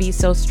need to be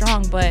so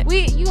strong. But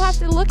you have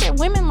to look at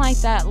women like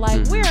that.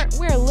 Like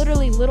we're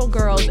literally little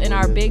girls in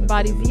our big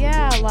bodies.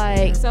 Yeah,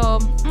 like so.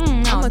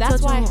 I'm gonna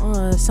touch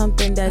on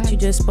something that you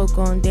just spoke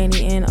on,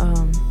 Danny and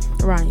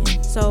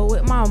Ryan. So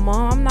with my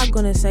mom, I'm not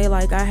gonna say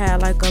like I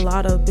had like a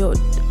lot of built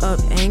up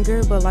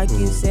anger, but like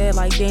you said,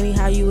 like Danny,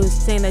 how you was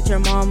saying that your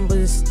mom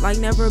was like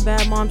never a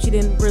bad mom, she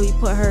didn't really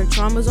put her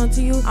traumas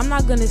onto you. I'm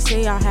not gonna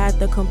say I had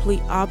the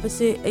complete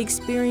opposite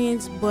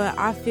experience, but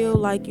I feel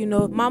like, you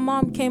know, my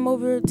mom came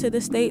over to the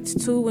States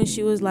too when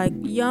she was like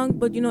young,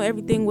 but you know,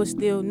 everything was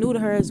still new to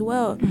her as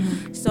well.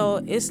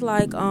 So it's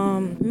like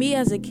me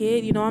as a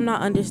kid, you know, I'm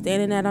not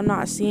understanding that, I'm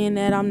not seeing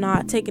that, I'm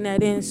not taking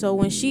that in. So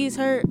when she's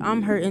hurt,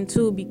 I'm hurting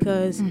too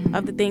because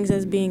of the things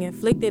that's being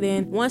inflicted.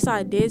 And once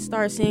I did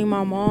start seeing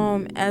my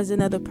mom as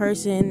another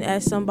person,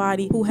 as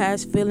somebody who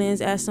has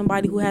feelings, as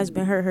somebody who has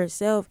been hurt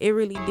herself, it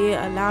really did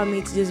allow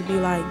me to just be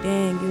like,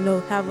 dang, you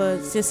know, have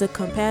a sense of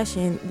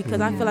compassion, because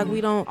I feel like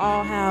we don't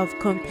all have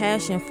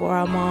compassion for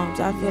our moms.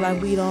 I feel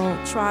like we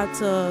don't try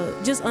to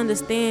just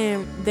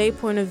understand their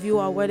point of view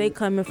or where they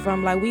coming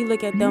from. Like we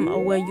look at them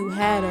or where you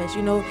had us,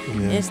 you know,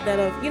 instead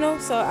of, you know.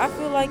 So I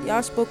feel like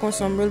y'all spoke on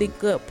some really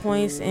good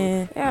points,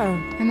 and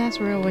and that's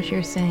real what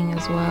you're saying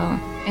as well.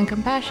 And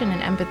compassion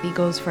and empathy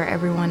goes for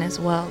everyone as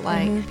well.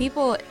 Like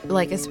people,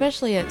 like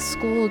especially at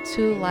school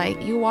too,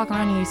 like you walk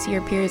around and you see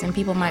your peers and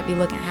people might be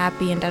looking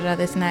happy and da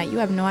this and that. You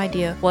have no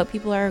idea what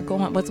people are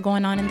what's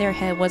going on in their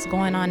head, what's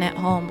going on at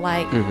home.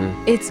 Like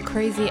it's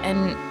crazy,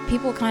 and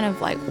people kind of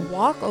like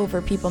walk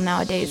over people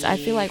nowadays. I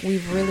feel like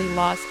we've really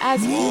lost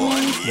as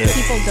humans.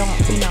 People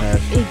don't, you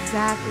know,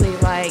 exactly.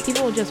 Like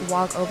people will just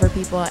walk over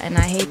people, and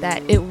I hate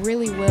that. It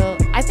really will.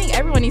 I think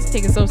everyone needs to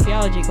take a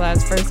sociology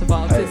class first of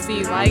all to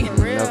see like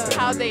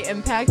how they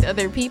impact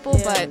other people.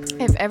 But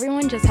if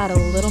everyone just had a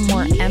little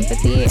more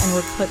empathy and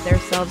would put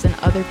themselves in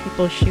other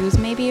people's shoes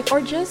maybe,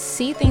 or just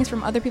see things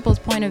from other people's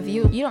point of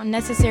view, you don't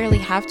necessarily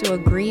have to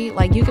agree.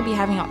 Like you could be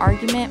having an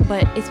argument,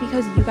 but it's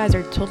because you guys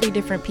are totally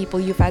different people.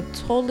 You've had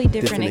totally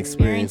different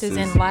experiences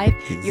in life.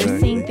 You're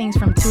seeing things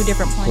from two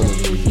different points of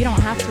view. You don't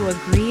have to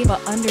agree,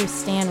 but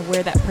understand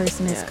where that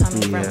person is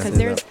coming from, because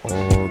there's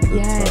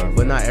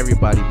but not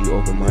everybody be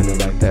open-minded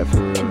like that for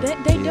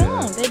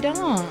real. They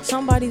don't.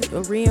 Somebody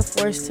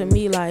reinforced to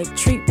me like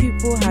treat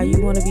people how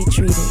you want to be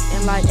treated,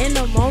 and like in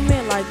the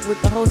moment, like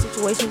with the whole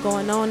situation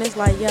going on, it's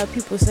like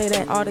people say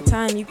that all the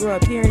time. You grew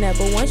up hearing that,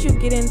 but once you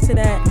get into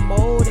that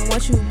mode and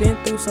once you've been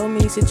through so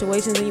many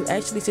situations and you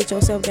actually sit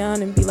yourself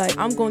down and be like,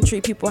 I'm gonna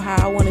treat people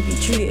how I want to be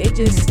treated,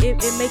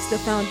 it makes the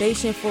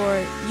foundation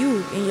for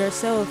you and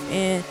yourself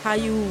and how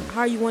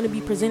you want to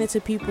be presented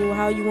to people,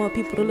 how you want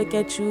people to look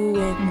at you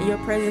and your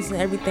presence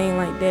and everything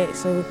like that.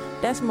 So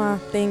that's my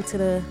thing to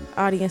the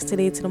audience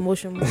today, to the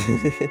motion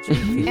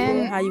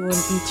and how you want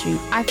to be treated.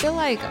 I feel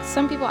like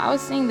some people, I was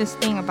saying this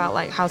thing about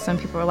like how some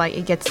people are like,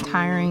 it gets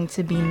tiring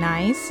to be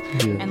nice,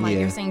 and like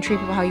you're saying treat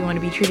people how you want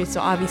to be treated, so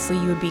obviously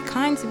you would be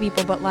kind to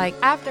people, but like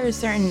after a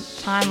certain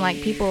time,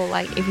 like people,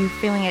 like if you're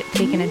feeling it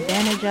taken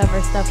advantage of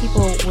or stuff,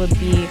 people would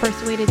be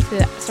persuaded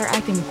to start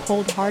acting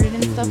cold-hearted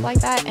and stuff like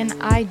that, and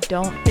I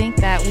don't think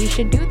that we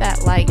should do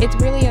that. Like it's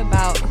really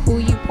about who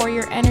you pour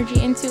your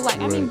energy into.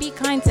 Like I mean, be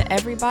kind to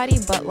everybody,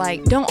 but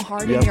like don't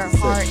harden your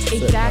heart.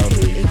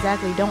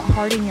 Exactly. Don't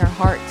harden your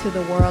heart to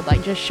the world.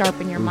 Like just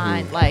sharpen your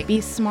mind. Like be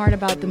smart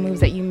about the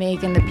moves that you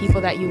make and the people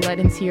that you let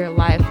into your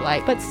life.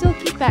 Like, but still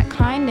keep that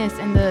kindness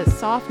and the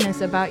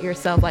softness about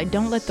yourself. Like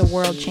don't let the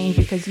world change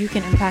you, because you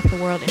can impact the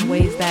world in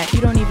ways that you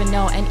don't even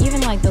know. And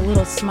even like the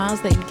little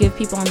smiles that you give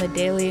people on the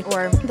daily,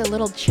 or the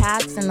little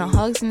chats and the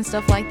hugs and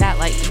stuff like that,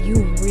 like you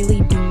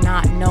really do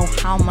not know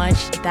how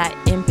much that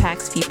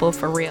impacts people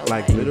for real.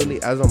 Like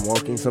literally as I'm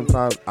walking,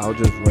 sometimes I'll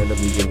just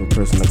randomly give a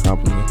person a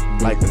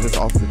compliment, like just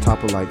off the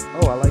top of like,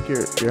 oh, I like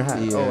your hat.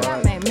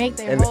 That make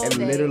their whole and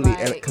day, literally,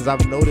 and because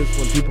I've noticed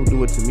when people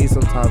do it to me,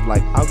 sometimes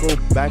like I'll go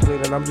back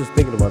later and I'm just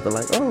thinking about them,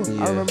 like, oh,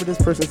 I remember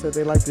this person said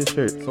they like this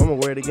shirt, so I'm gonna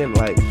wear it again,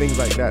 like things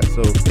like that.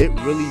 So it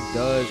really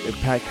does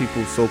impact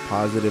people so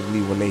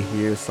positively when they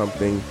hear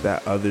something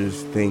that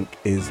others think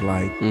is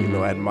like, you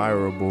know,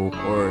 admirable,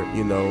 or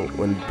you know,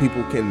 when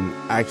people can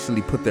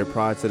actually put their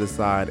pride to the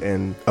side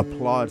and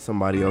applaud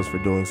somebody else for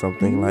doing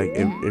something, like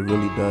it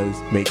really does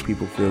make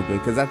people feel good.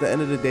 Because at the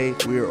end of the day,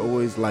 we are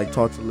always like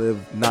taught to live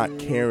not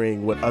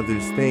caring what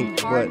others think,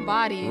 hard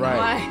body,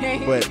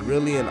 right? But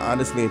really and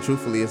honestly and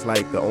truthfully, it's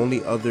like the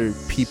only other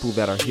people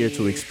that are here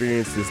to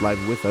experience this life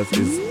with us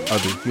is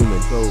other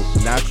humans. So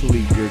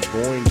naturally, you're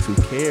going to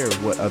care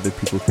what other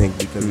people think,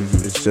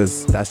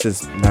 because that's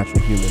just natural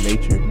human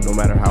nature. No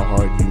matter how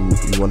hard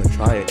you want to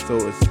try it. So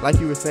it's like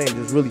you were saying,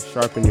 just really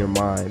sharpen your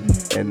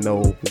mind and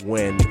know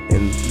when.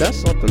 And that's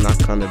something I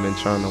kind of been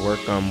trying to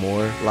work on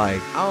more.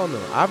 Like I don't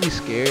know, I be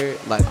scared.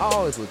 Like I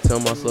always would tell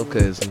myself,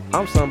 because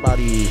I'm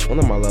somebody, one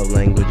of my love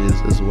languages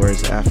is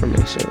words of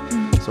affirmation.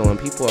 So when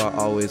people are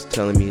always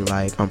telling me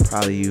like, I'm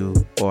proud of you,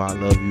 or I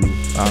love you,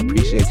 I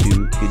appreciate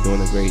you, you're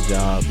doing a great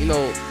job, you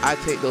know, I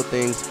take those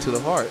things to the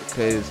heart,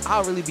 because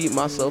I'll really beat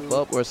myself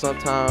up, or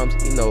sometimes,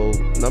 you know,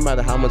 no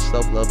matter how much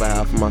self-love I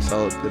have for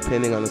myself,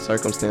 depending on the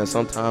circumstance,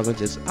 sometimes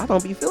I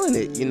don't be feeling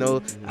it, you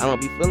know, I don't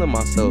be feeling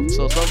myself.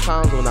 So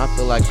sometimes when I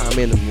feel like I'm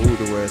in the mood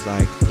where it's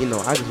like, you know,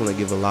 I just want to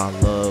give a lot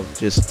of love,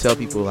 just tell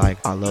people like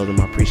I love them,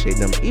 I appreciate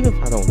them, even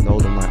if I don't know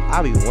them, like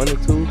I be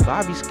wanting to, but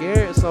I be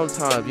scared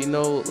sometimes, you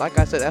know, like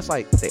I said, that's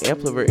like the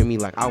introvert in me,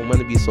 like I want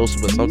to be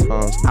social, but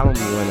sometimes I don't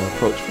be want to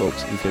approach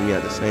folks, you feel me,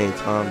 at the same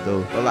time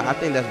though. But like I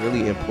think that's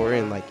really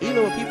important, like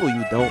even with people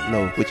you don't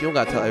know, but you don't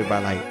gotta tell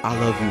everybody like I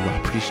love you, I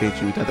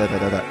appreciate you, da da da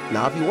da da.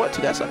 Now if you want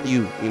to, that's up to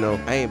you, you know,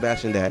 I ain't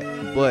bashing that,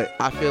 but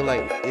I feel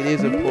like it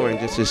is important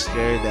just to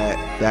share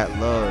that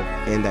love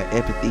and that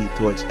empathy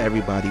towards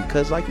everybody,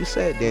 because like you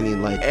said, Danny,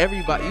 like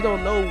everybody, you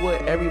don't know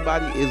what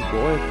everybody is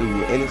going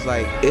through, and it's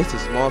like it's the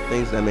small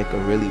things that make a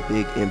really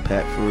big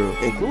impact for real,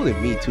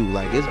 including me too.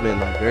 Like it's been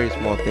like very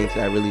small things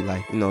that really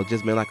like, you know,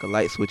 just been like a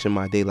light switch in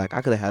my day. Like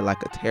I could have had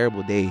like a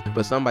terrible day,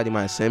 but somebody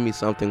might send me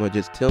something or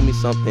just tell me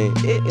something.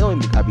 It don't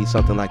even gotta be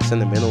something like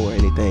sentimental or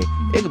anything.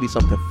 It could be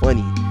something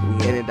funny,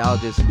 and that'll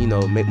just, you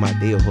know, make my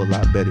day a whole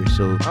lot better.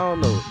 So I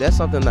don't know, that's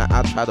something that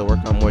I try to work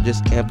on more,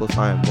 just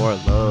amplifying more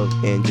love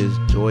and just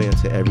joy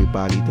into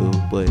everybody though.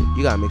 But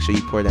you gotta make sure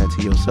you pour that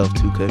into yourself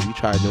too, because if you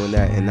try doing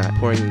that and not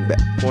pouring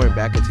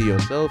back into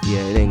yourself, yeah,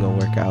 it ain't gonna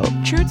work out.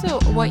 True to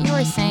what you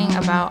were saying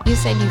about, you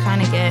said you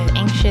kind of get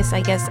anxious,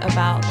 I guess,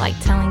 about like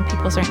telling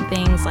people certain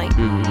things, like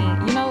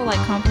you know, like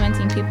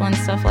complimenting people and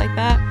stuff like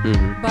that.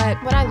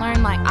 But what I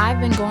learned, like I've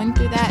been going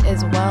through that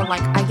as well,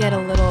 like I get a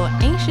little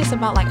anxious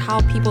about like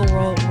how people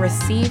will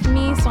receive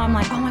me, so I'm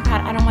like, oh my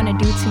god, I don't want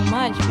to do too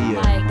much.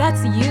 Like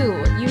that's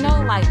you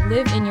know, like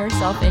live in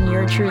yourself and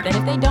your truth, and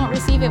if they don't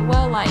receive it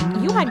well, like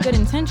you had good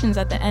intentions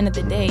at the end of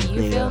the day,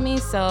 you feel me?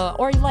 So,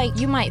 or like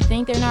you might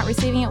think they're not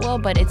receiving it well,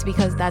 but it's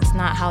because that's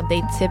not how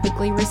they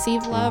typically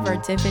receive love, or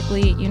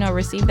typically, you know,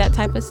 receive that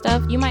type of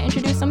stuff. You might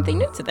introduce something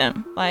new to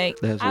them. Like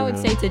that's I would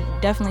say to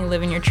definitely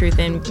live in your truth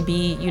and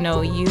be, you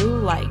know, you,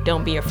 like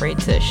don't be afraid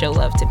to show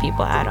love to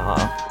people at all.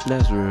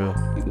 That's real.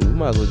 We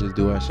might as well just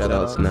do our shout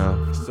outs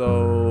now.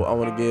 So I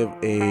want to give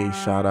a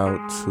shout out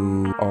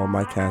to all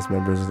my cast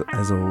members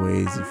as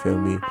always, you feel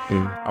me?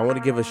 I want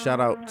to give a shout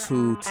out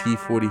to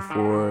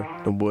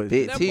T44, the boys.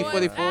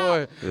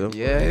 T44. Yep.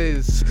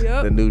 Yes.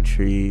 The new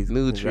trees.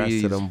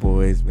 Trees. To them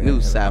boys, man.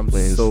 New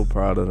saplings. I'm so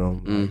proud of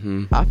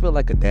them. I feel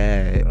like a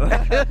dad.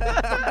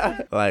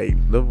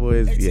 Like the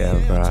boys, yeah,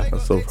 bro. I'm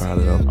so proud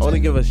of them. I want to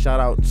give a shout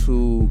out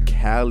to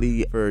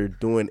Callie for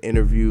doing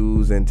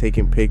interviews and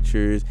taking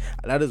pictures.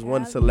 That is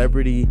one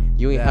celebrity.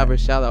 You ain't have a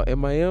shout out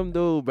MIM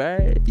though,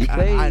 bruh. You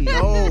played. I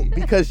know,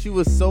 because she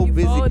was so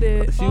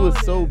busy. She was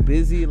so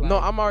busy. Like, no,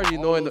 I'm already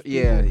knowing.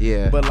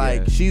 Yeah. But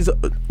like, she's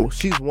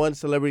one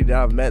celebrity that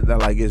I've met that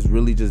like is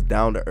really just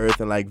down to earth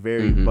and like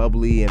very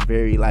bubbly and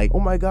very like, oh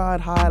my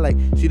god, hi. Like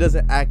she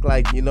doesn't act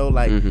like, you know,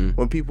 like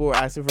when people were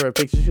asking for a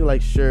picture, she's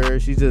like, sure.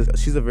 She's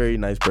a very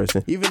nice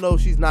person, even though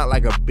she's not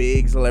like a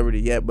big celebrity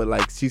yet, but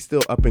like she's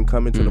still up and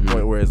coming to the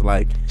point where it's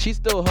like she's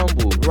still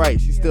humble. Right,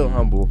 she's still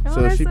humble.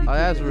 So she,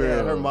 that's real.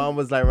 Yeah, her mom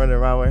was like running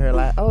around with her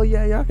like, oh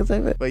yeah, y'all can say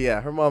that. But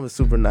yeah, her mom is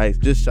super nice.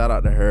 Just shout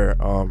out to her.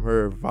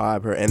 Her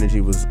vibe, her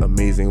energy was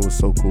amazing. It was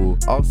so cool.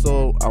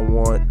 Also, I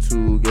want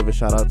to give a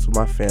shout out to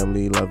my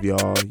family. Love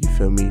y'all. You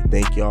feel me?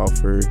 Thank y'all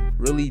for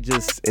really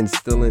just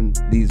instilling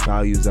these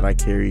values that I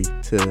carry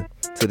to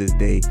this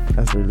day.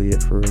 That's really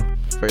it for real.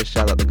 First,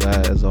 shout out to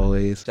God as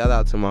always. Shout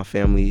out to my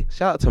family.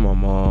 Shout out to my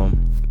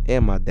mom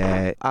and my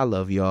dad. I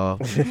love y'all.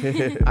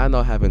 I know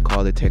I haven't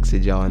called or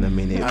texted y'all in a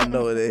minute. I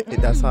know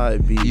that's how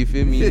it be. You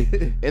feel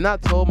me? And I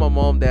told my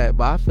mom that,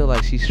 but I feel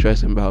like she's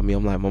stressing about me.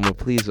 I'm like, Mama,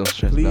 please don't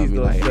stress about me.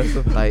 Like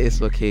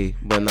it's okay.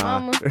 But nah.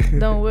 Mama,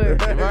 don't worry.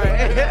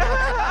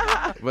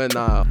 Right. But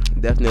nah,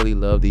 definitely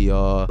love to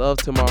y'all. Love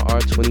to my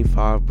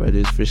R25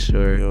 brothers for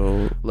sure.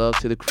 Yo. Love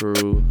to the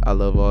crew. I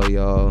love all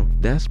y'all.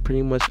 That's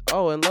pretty much.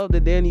 Oh, and love to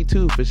Danny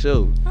too for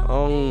sure.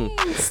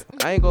 Nice.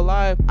 I ain't gonna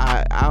lie.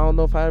 I don't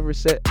know if I ever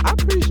said. I'm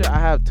pretty sure I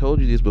have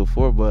told you this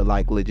before, but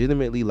like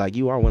legitimately, like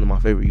you are one of my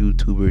favorite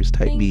YouTubers.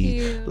 Type Thank B.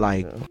 you.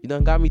 Like you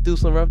done got me through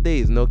some rough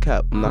days. No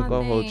cap. I'm not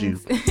gonna hold you.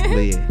 But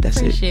yeah, that's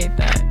Appreciate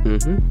that.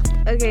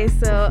 Okay,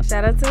 so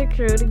shout out to the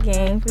crew, the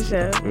gang, for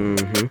sure.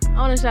 I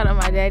want to shout out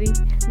my daddy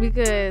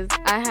because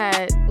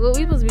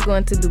we supposed to be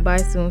going to Dubai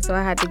soon, so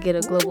I had to get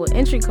a global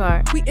entry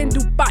card. We in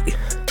Dubai.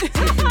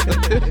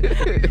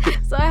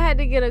 So I had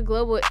to get a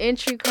global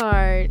entry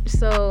card.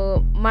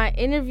 So my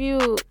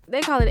interview,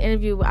 they call it an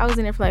interview, but I was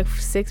in there for like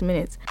 6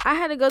 minutes. I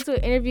had to go to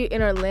an interview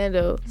in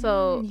Orlando.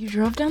 So You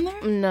drove down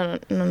there? No.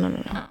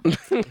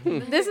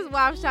 This is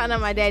why I'm shouting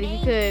out my daddy,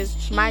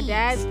 because my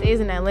dad stays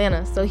in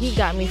Atlanta, so he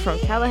got me from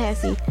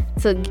Tallahassee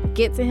to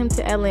get to him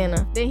to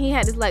Atlanta. Then he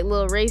had this like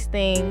little race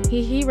thing.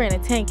 He ran a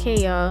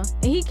 10K, y'all,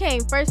 and he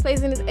came first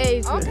place in his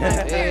age group.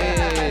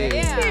 Okay.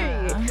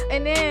 Yeah.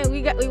 And then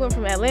we went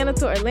from Atlanta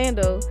to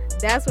Orlando.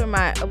 that's where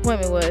my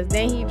appointment was.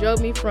 Then he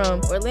drove me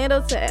from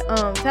Orlando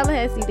to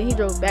Tallahassee. Then he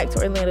drove back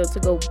to Orlando to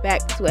go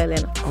back to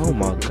Atlanta. Oh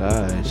my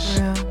gosh.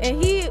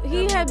 And he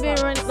had been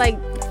running like,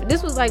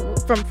 this was like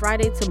from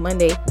Friday to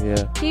Monday.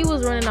 Yeah. He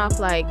was running off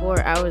like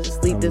 4 hours of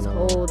sleep this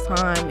whole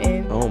time,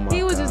 and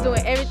he was just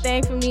doing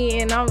everything for me.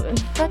 And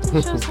that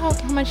just shows how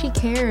much he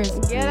cares.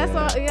 Yeah,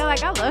 that's all. Yeah,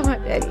 like I love my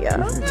daddy,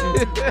 y'all.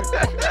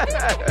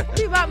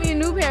 He bought me a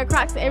new pair of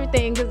Crocs and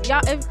everything, cause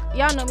if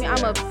y'all know me,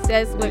 I'm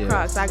obsessed with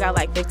Crocs. I got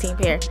like 15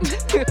 pairs.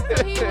 So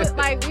he was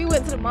like, we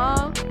went to the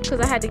mall cause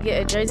I had to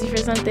get a jersey for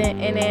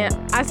something, and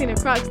then I seen a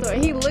Crocs store.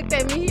 And he looked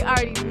at me, he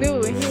already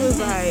knew, and he was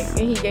like, and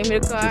he gave me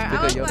the card.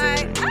 I was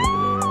like,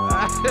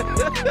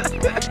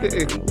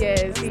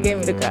 yes, he gave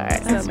me the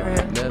card. That's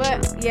real.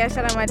 But yeah,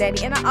 shout out my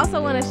daddy, and I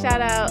also want to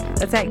shout out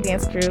Attack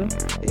Dance Crew.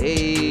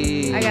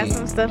 Hey. I got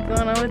some stuff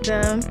going on with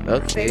them.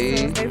 Okay.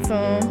 Stay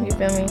tuned. You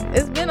feel me?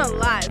 It's been a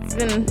lot.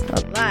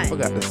 I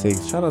forgot to say,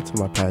 shout out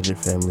to my pageant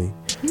family.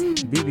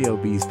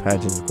 BBOB's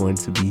pageant is going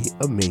to be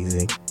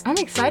amazing. I'm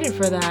excited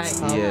for that.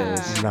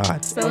 Yes.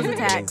 Not. So is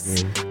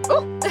Attacks.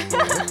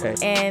 Okay.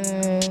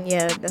 And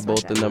yeah, that's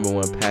both the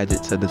 #1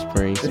 pageants of the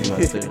spring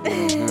semester.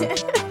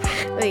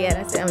 But yeah,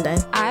 that's it. I'm done.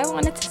 I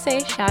wanted to say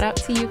shout out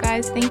to you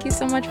guys. Thank you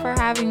so much for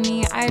having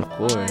me. I had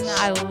fun.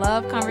 I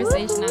love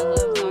conversation. I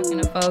love talking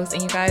to folks,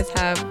 and you guys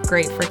have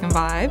great freaking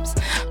vibes.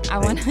 I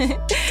want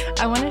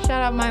to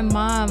shout out my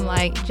mom,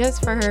 like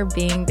just for her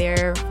being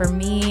there for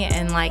me,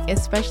 and like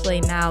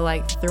especially now,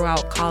 like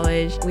throughout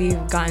college,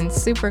 we've gotten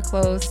super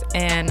close,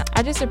 and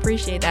I just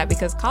appreciate that,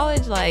 because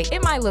college, like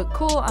it might look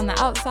cool on the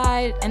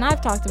outside, and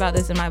I've talked about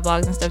this in my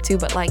vlogs and stuff too,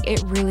 but like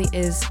it really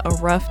is a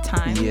rough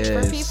time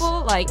for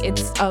people. Like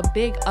it's a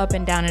big up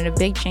and down and a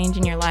big change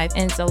in your life,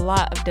 and it's a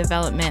lot of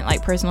development,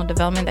 like personal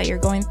development that you're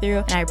going through,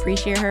 and I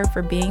appreciate her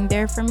for being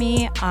there for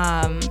me,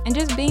 and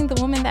just being the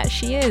woman that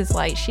she is.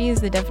 Like she is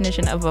the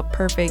definition of a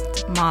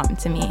perfect mom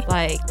to me.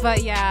 Like,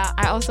 but yeah,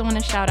 I also want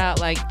to shout out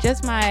like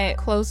just my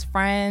close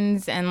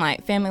friends and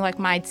like family, like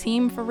my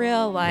team for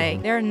real.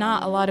 Like there are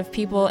not a lot of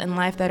people in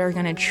life that are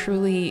gonna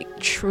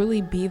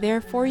truly be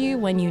there for you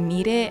when you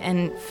need it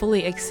and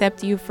fully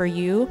accept you for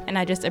you, and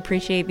I just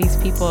appreciate these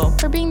people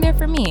for being there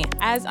for me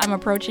as I'm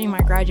approaching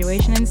my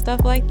graduation and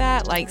stuff like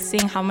that. Like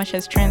seeing how much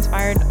has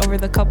transpired over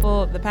the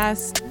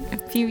past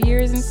few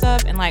years and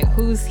stuff, and like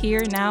who's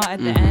here now at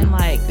the end.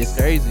 Like it's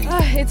crazy.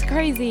 It's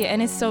crazy,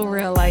 and it's so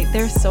real. Like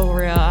they're so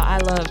real. I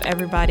love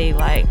everybody.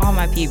 Like all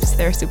my peeps,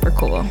 they're super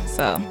cool.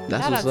 So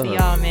shout out to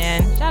y'all,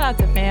 man. Shout out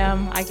to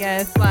fam, I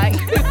guess. Like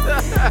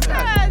shout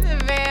out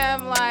to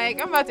fam.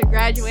 Like I'm about to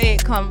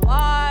graduate cum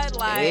laude.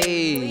 Like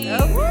please.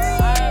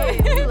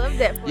 I love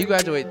that. You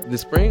graduate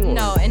this spring? Or?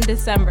 No, in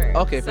December.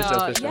 Okay, for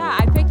sure. Yeah,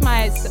 I picked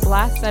my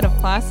last set of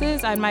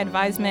classes. I had my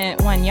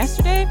advisement one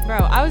yesterday. Bro,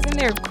 I was in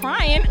there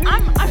crying.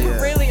 I'm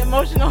a really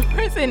emotional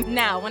person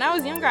now. When I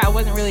was younger, I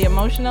wasn't really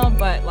emotional,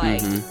 but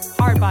like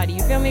hard body,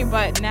 you feel me?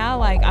 But now,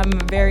 like, I'm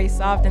very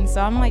soft, and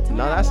so I'm like,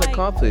 no, that's like,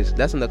 accomplished.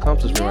 That's an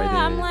accomplishment right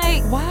there. I'm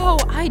like, wow,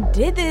 I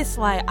did this.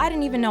 Like, I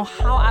didn't even know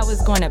how I was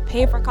going to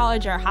pay for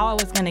college or how I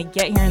was going to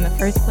get here in the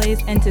first place.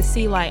 And to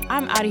see, like,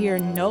 I'm out of here,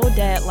 no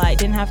debt, like,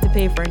 didn't have to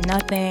pay for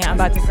nothing. I'm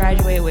about to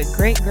graduate with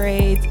great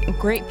grades,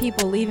 great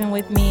people leaving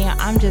with me.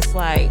 I'm just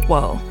like,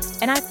 whoa.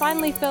 And I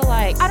finally feel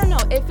like, I don't know,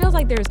 it feels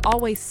like there's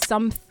always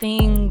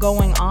something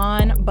going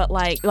on, but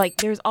like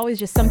there's always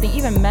just something,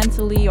 even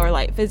mentally or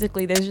like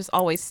physically, there's just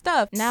always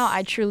stuff. Now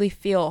I truly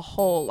feel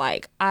whole.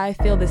 Like I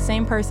feel the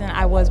same person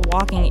I was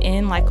walking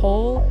in, like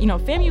whole. You know,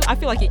 FAMU, I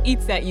feel like it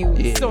eats at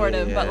you, sort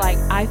of, but like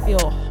I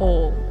feel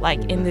whole,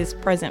 like in this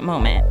present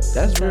moment.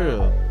 That's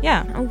real.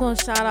 Yeah. I'm gonna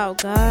shout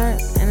out God,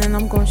 and then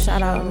I'm gonna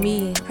shout out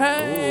me.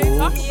 Hey.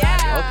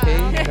 Yeah.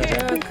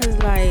 Okay. Cause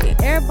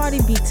like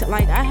everybody be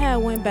like, I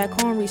went back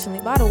home recently.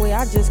 By the way,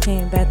 I just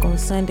came back on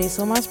Sunday,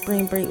 so my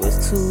spring break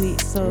was 2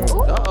 weeks. So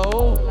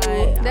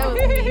like, That was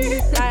me.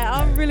 like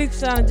I'm really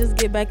trying to just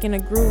get back in the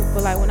groove.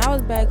 But like when I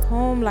was back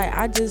home, like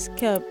I just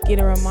kept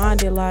getting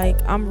reminded, like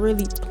I'm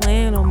really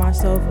playing on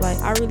myself. Like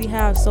I really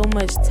have so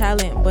much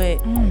talent,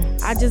 but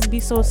I just be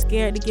so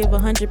scared to give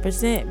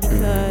 100%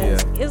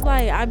 because it's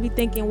like I be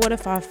thinking, what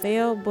if I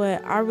fail?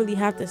 But I really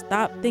have to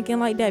stop thinking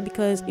like that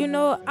because, you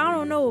know, I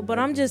don't know, but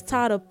I'm just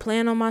tired of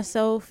playing on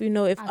myself. You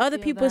know, if other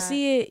people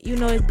see it, you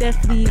know, it's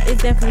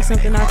definitely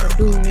something I can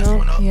do, you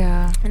know?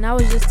 Yeah. And I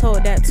was just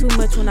told that too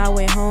much when I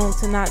went home,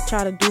 to not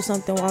try to do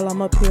something while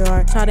I'm up here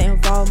or try to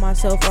involve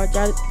myself or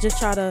just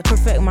try to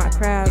perfect my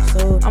craft.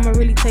 So I'm gonna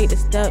really take the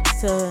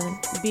steps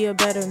to be a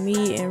better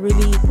me and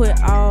really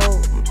put all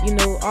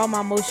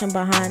my motion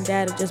behind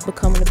that of just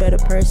becoming a better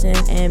person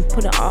and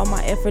putting all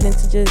my effort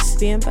into just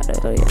being better.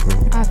 So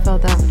yeah. I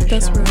felt that for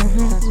That's sure.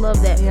 real.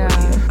 Love that. Yeah.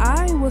 For you.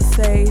 I will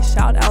say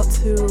shout out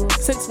to,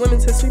 since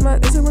Women's History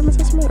Month, is it Women's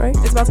History Month, right?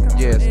 It's about to come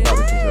to an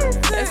end.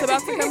 It's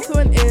about to come to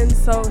an end.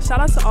 So shout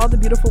out to all the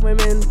beautiful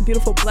women,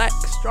 beautiful black,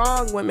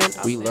 strong women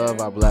out We there.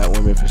 love our black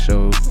women for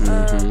sure.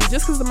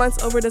 Just because the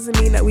month's over doesn't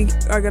mean that we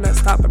are going to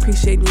stop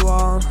appreciating you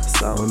all.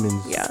 So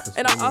Women's- yeah. it's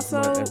And I Women's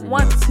also Month every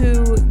want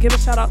month. to give a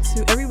shout out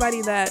to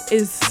everybody that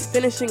is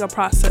finishing a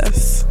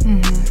process.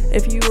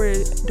 If you were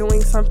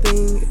doing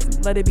something,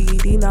 let it be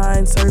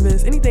D9,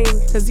 service, anything.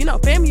 Because,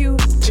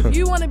 FAMU, if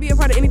you want to be a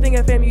part of anything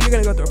at FAMU, you're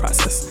going to go through a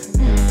process.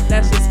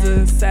 That's just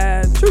the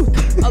sad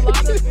truth. A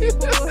lot of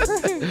people,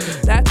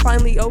 that's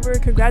finally over.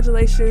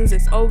 Congratulations,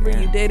 it's over.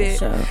 You did it.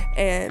 Sure.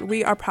 And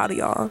we are proud of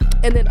y'all.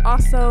 And then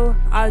also,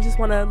 I just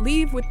want to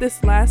leave with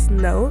this last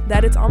note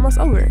that it's almost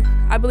over.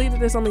 I believe that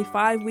there's only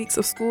 5 weeks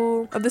of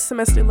school of this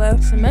semester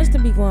left. Semester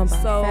be going by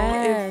So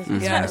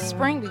fast.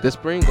 Spring. The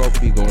spring go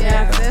be going.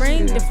 Yeah, fast.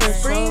 Spring, Yeah. different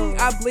Spring,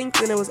 I blinked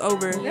and it was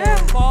over. Yeah.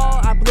 Fall,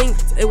 I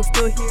blinked, it was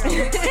still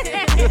here.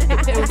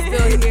 It was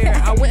still here.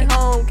 I went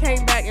home,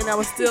 came back, and I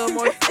was still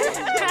more.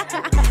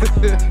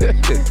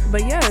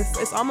 But yes,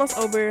 it's almost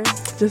over.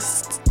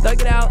 Just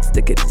thug it out,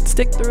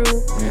 stick through,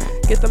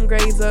 get them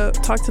grades up,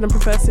 talk to them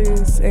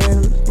professors,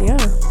 and yeah.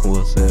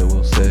 Well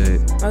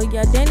said. Oh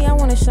yeah, Danny, I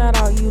want to shout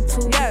out you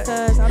too Yes,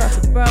 because, shout out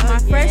to bro, my yeah.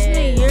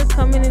 freshman year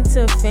coming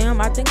into film,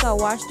 I think I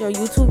watched your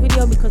YouTube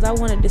video because I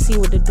wanted to see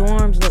what the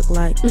dorms look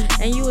like,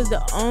 and you was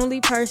the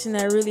only person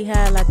that really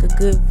had like a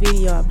good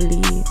video, I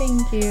believe.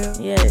 Thank you.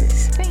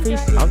 Yes, Thank you.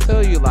 appreciate I'm it.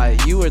 telling you,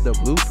 like, you were the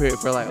blueprint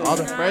for like all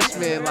the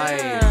freshmen.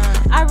 Like,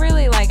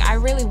 I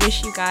really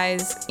wish you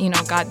guys,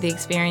 got the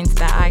experience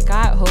that I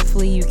got.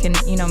 Hopefully you can,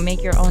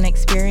 make your own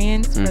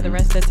experience for the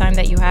rest of the time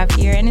that you have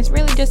here. And it's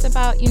really just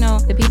about,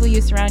 the people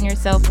you surround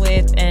yourself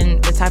with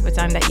and the type of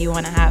time that you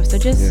want to have. So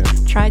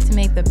just try to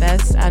make the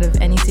best out of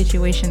any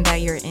situation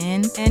that you're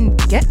in and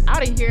get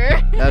out of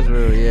here. that's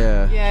real,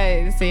 yeah.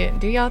 Yes,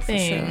 do y'all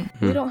thing.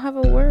 We don't have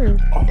a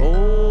word.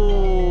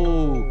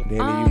 Oh,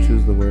 Danny, you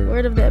choose the word.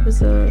 Word of the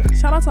episode.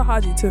 Shout out to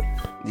Haji too.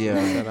 yeah.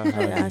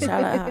 Yeah,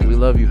 shout out. We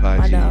love you, My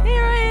Haji. dog.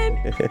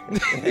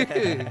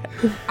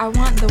 I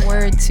want the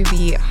word to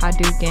be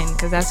Hadouken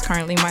because that's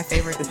currently my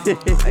favorite song.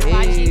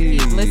 Haji,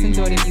 listen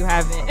to it if you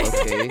haven't.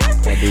 Okay.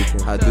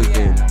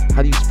 Hadouken.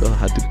 How do you spell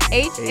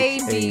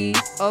Hadouken?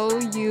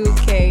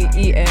 Hadouken.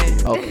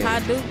 Okay.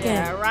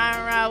 Hadouken.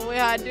 Rhyme with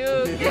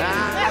Hadouken.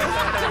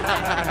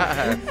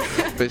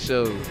 For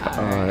sure.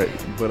 Alright,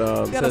 but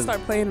We gotta says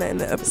start playing that in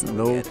the episode.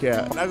 no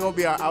cap. That's gonna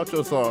be our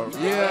outro song.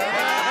 Yeah.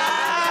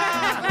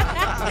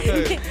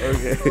 Okay.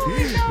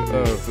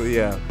 So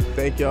yeah,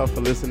 thank y'all for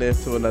listening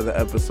to another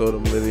episode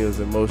of Millennials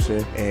in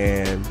Motion,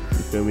 and you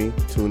feel me?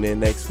 Tune in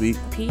next week.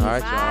 Peace. All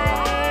right,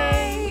 y'all.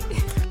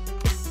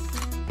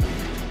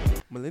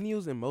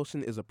 Millennials in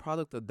Motion is a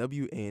product of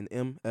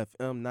WANM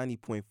FM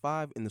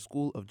 90.5 in the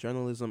School of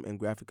Journalism and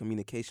Graphic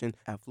Communication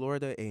at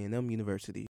Florida A&M University.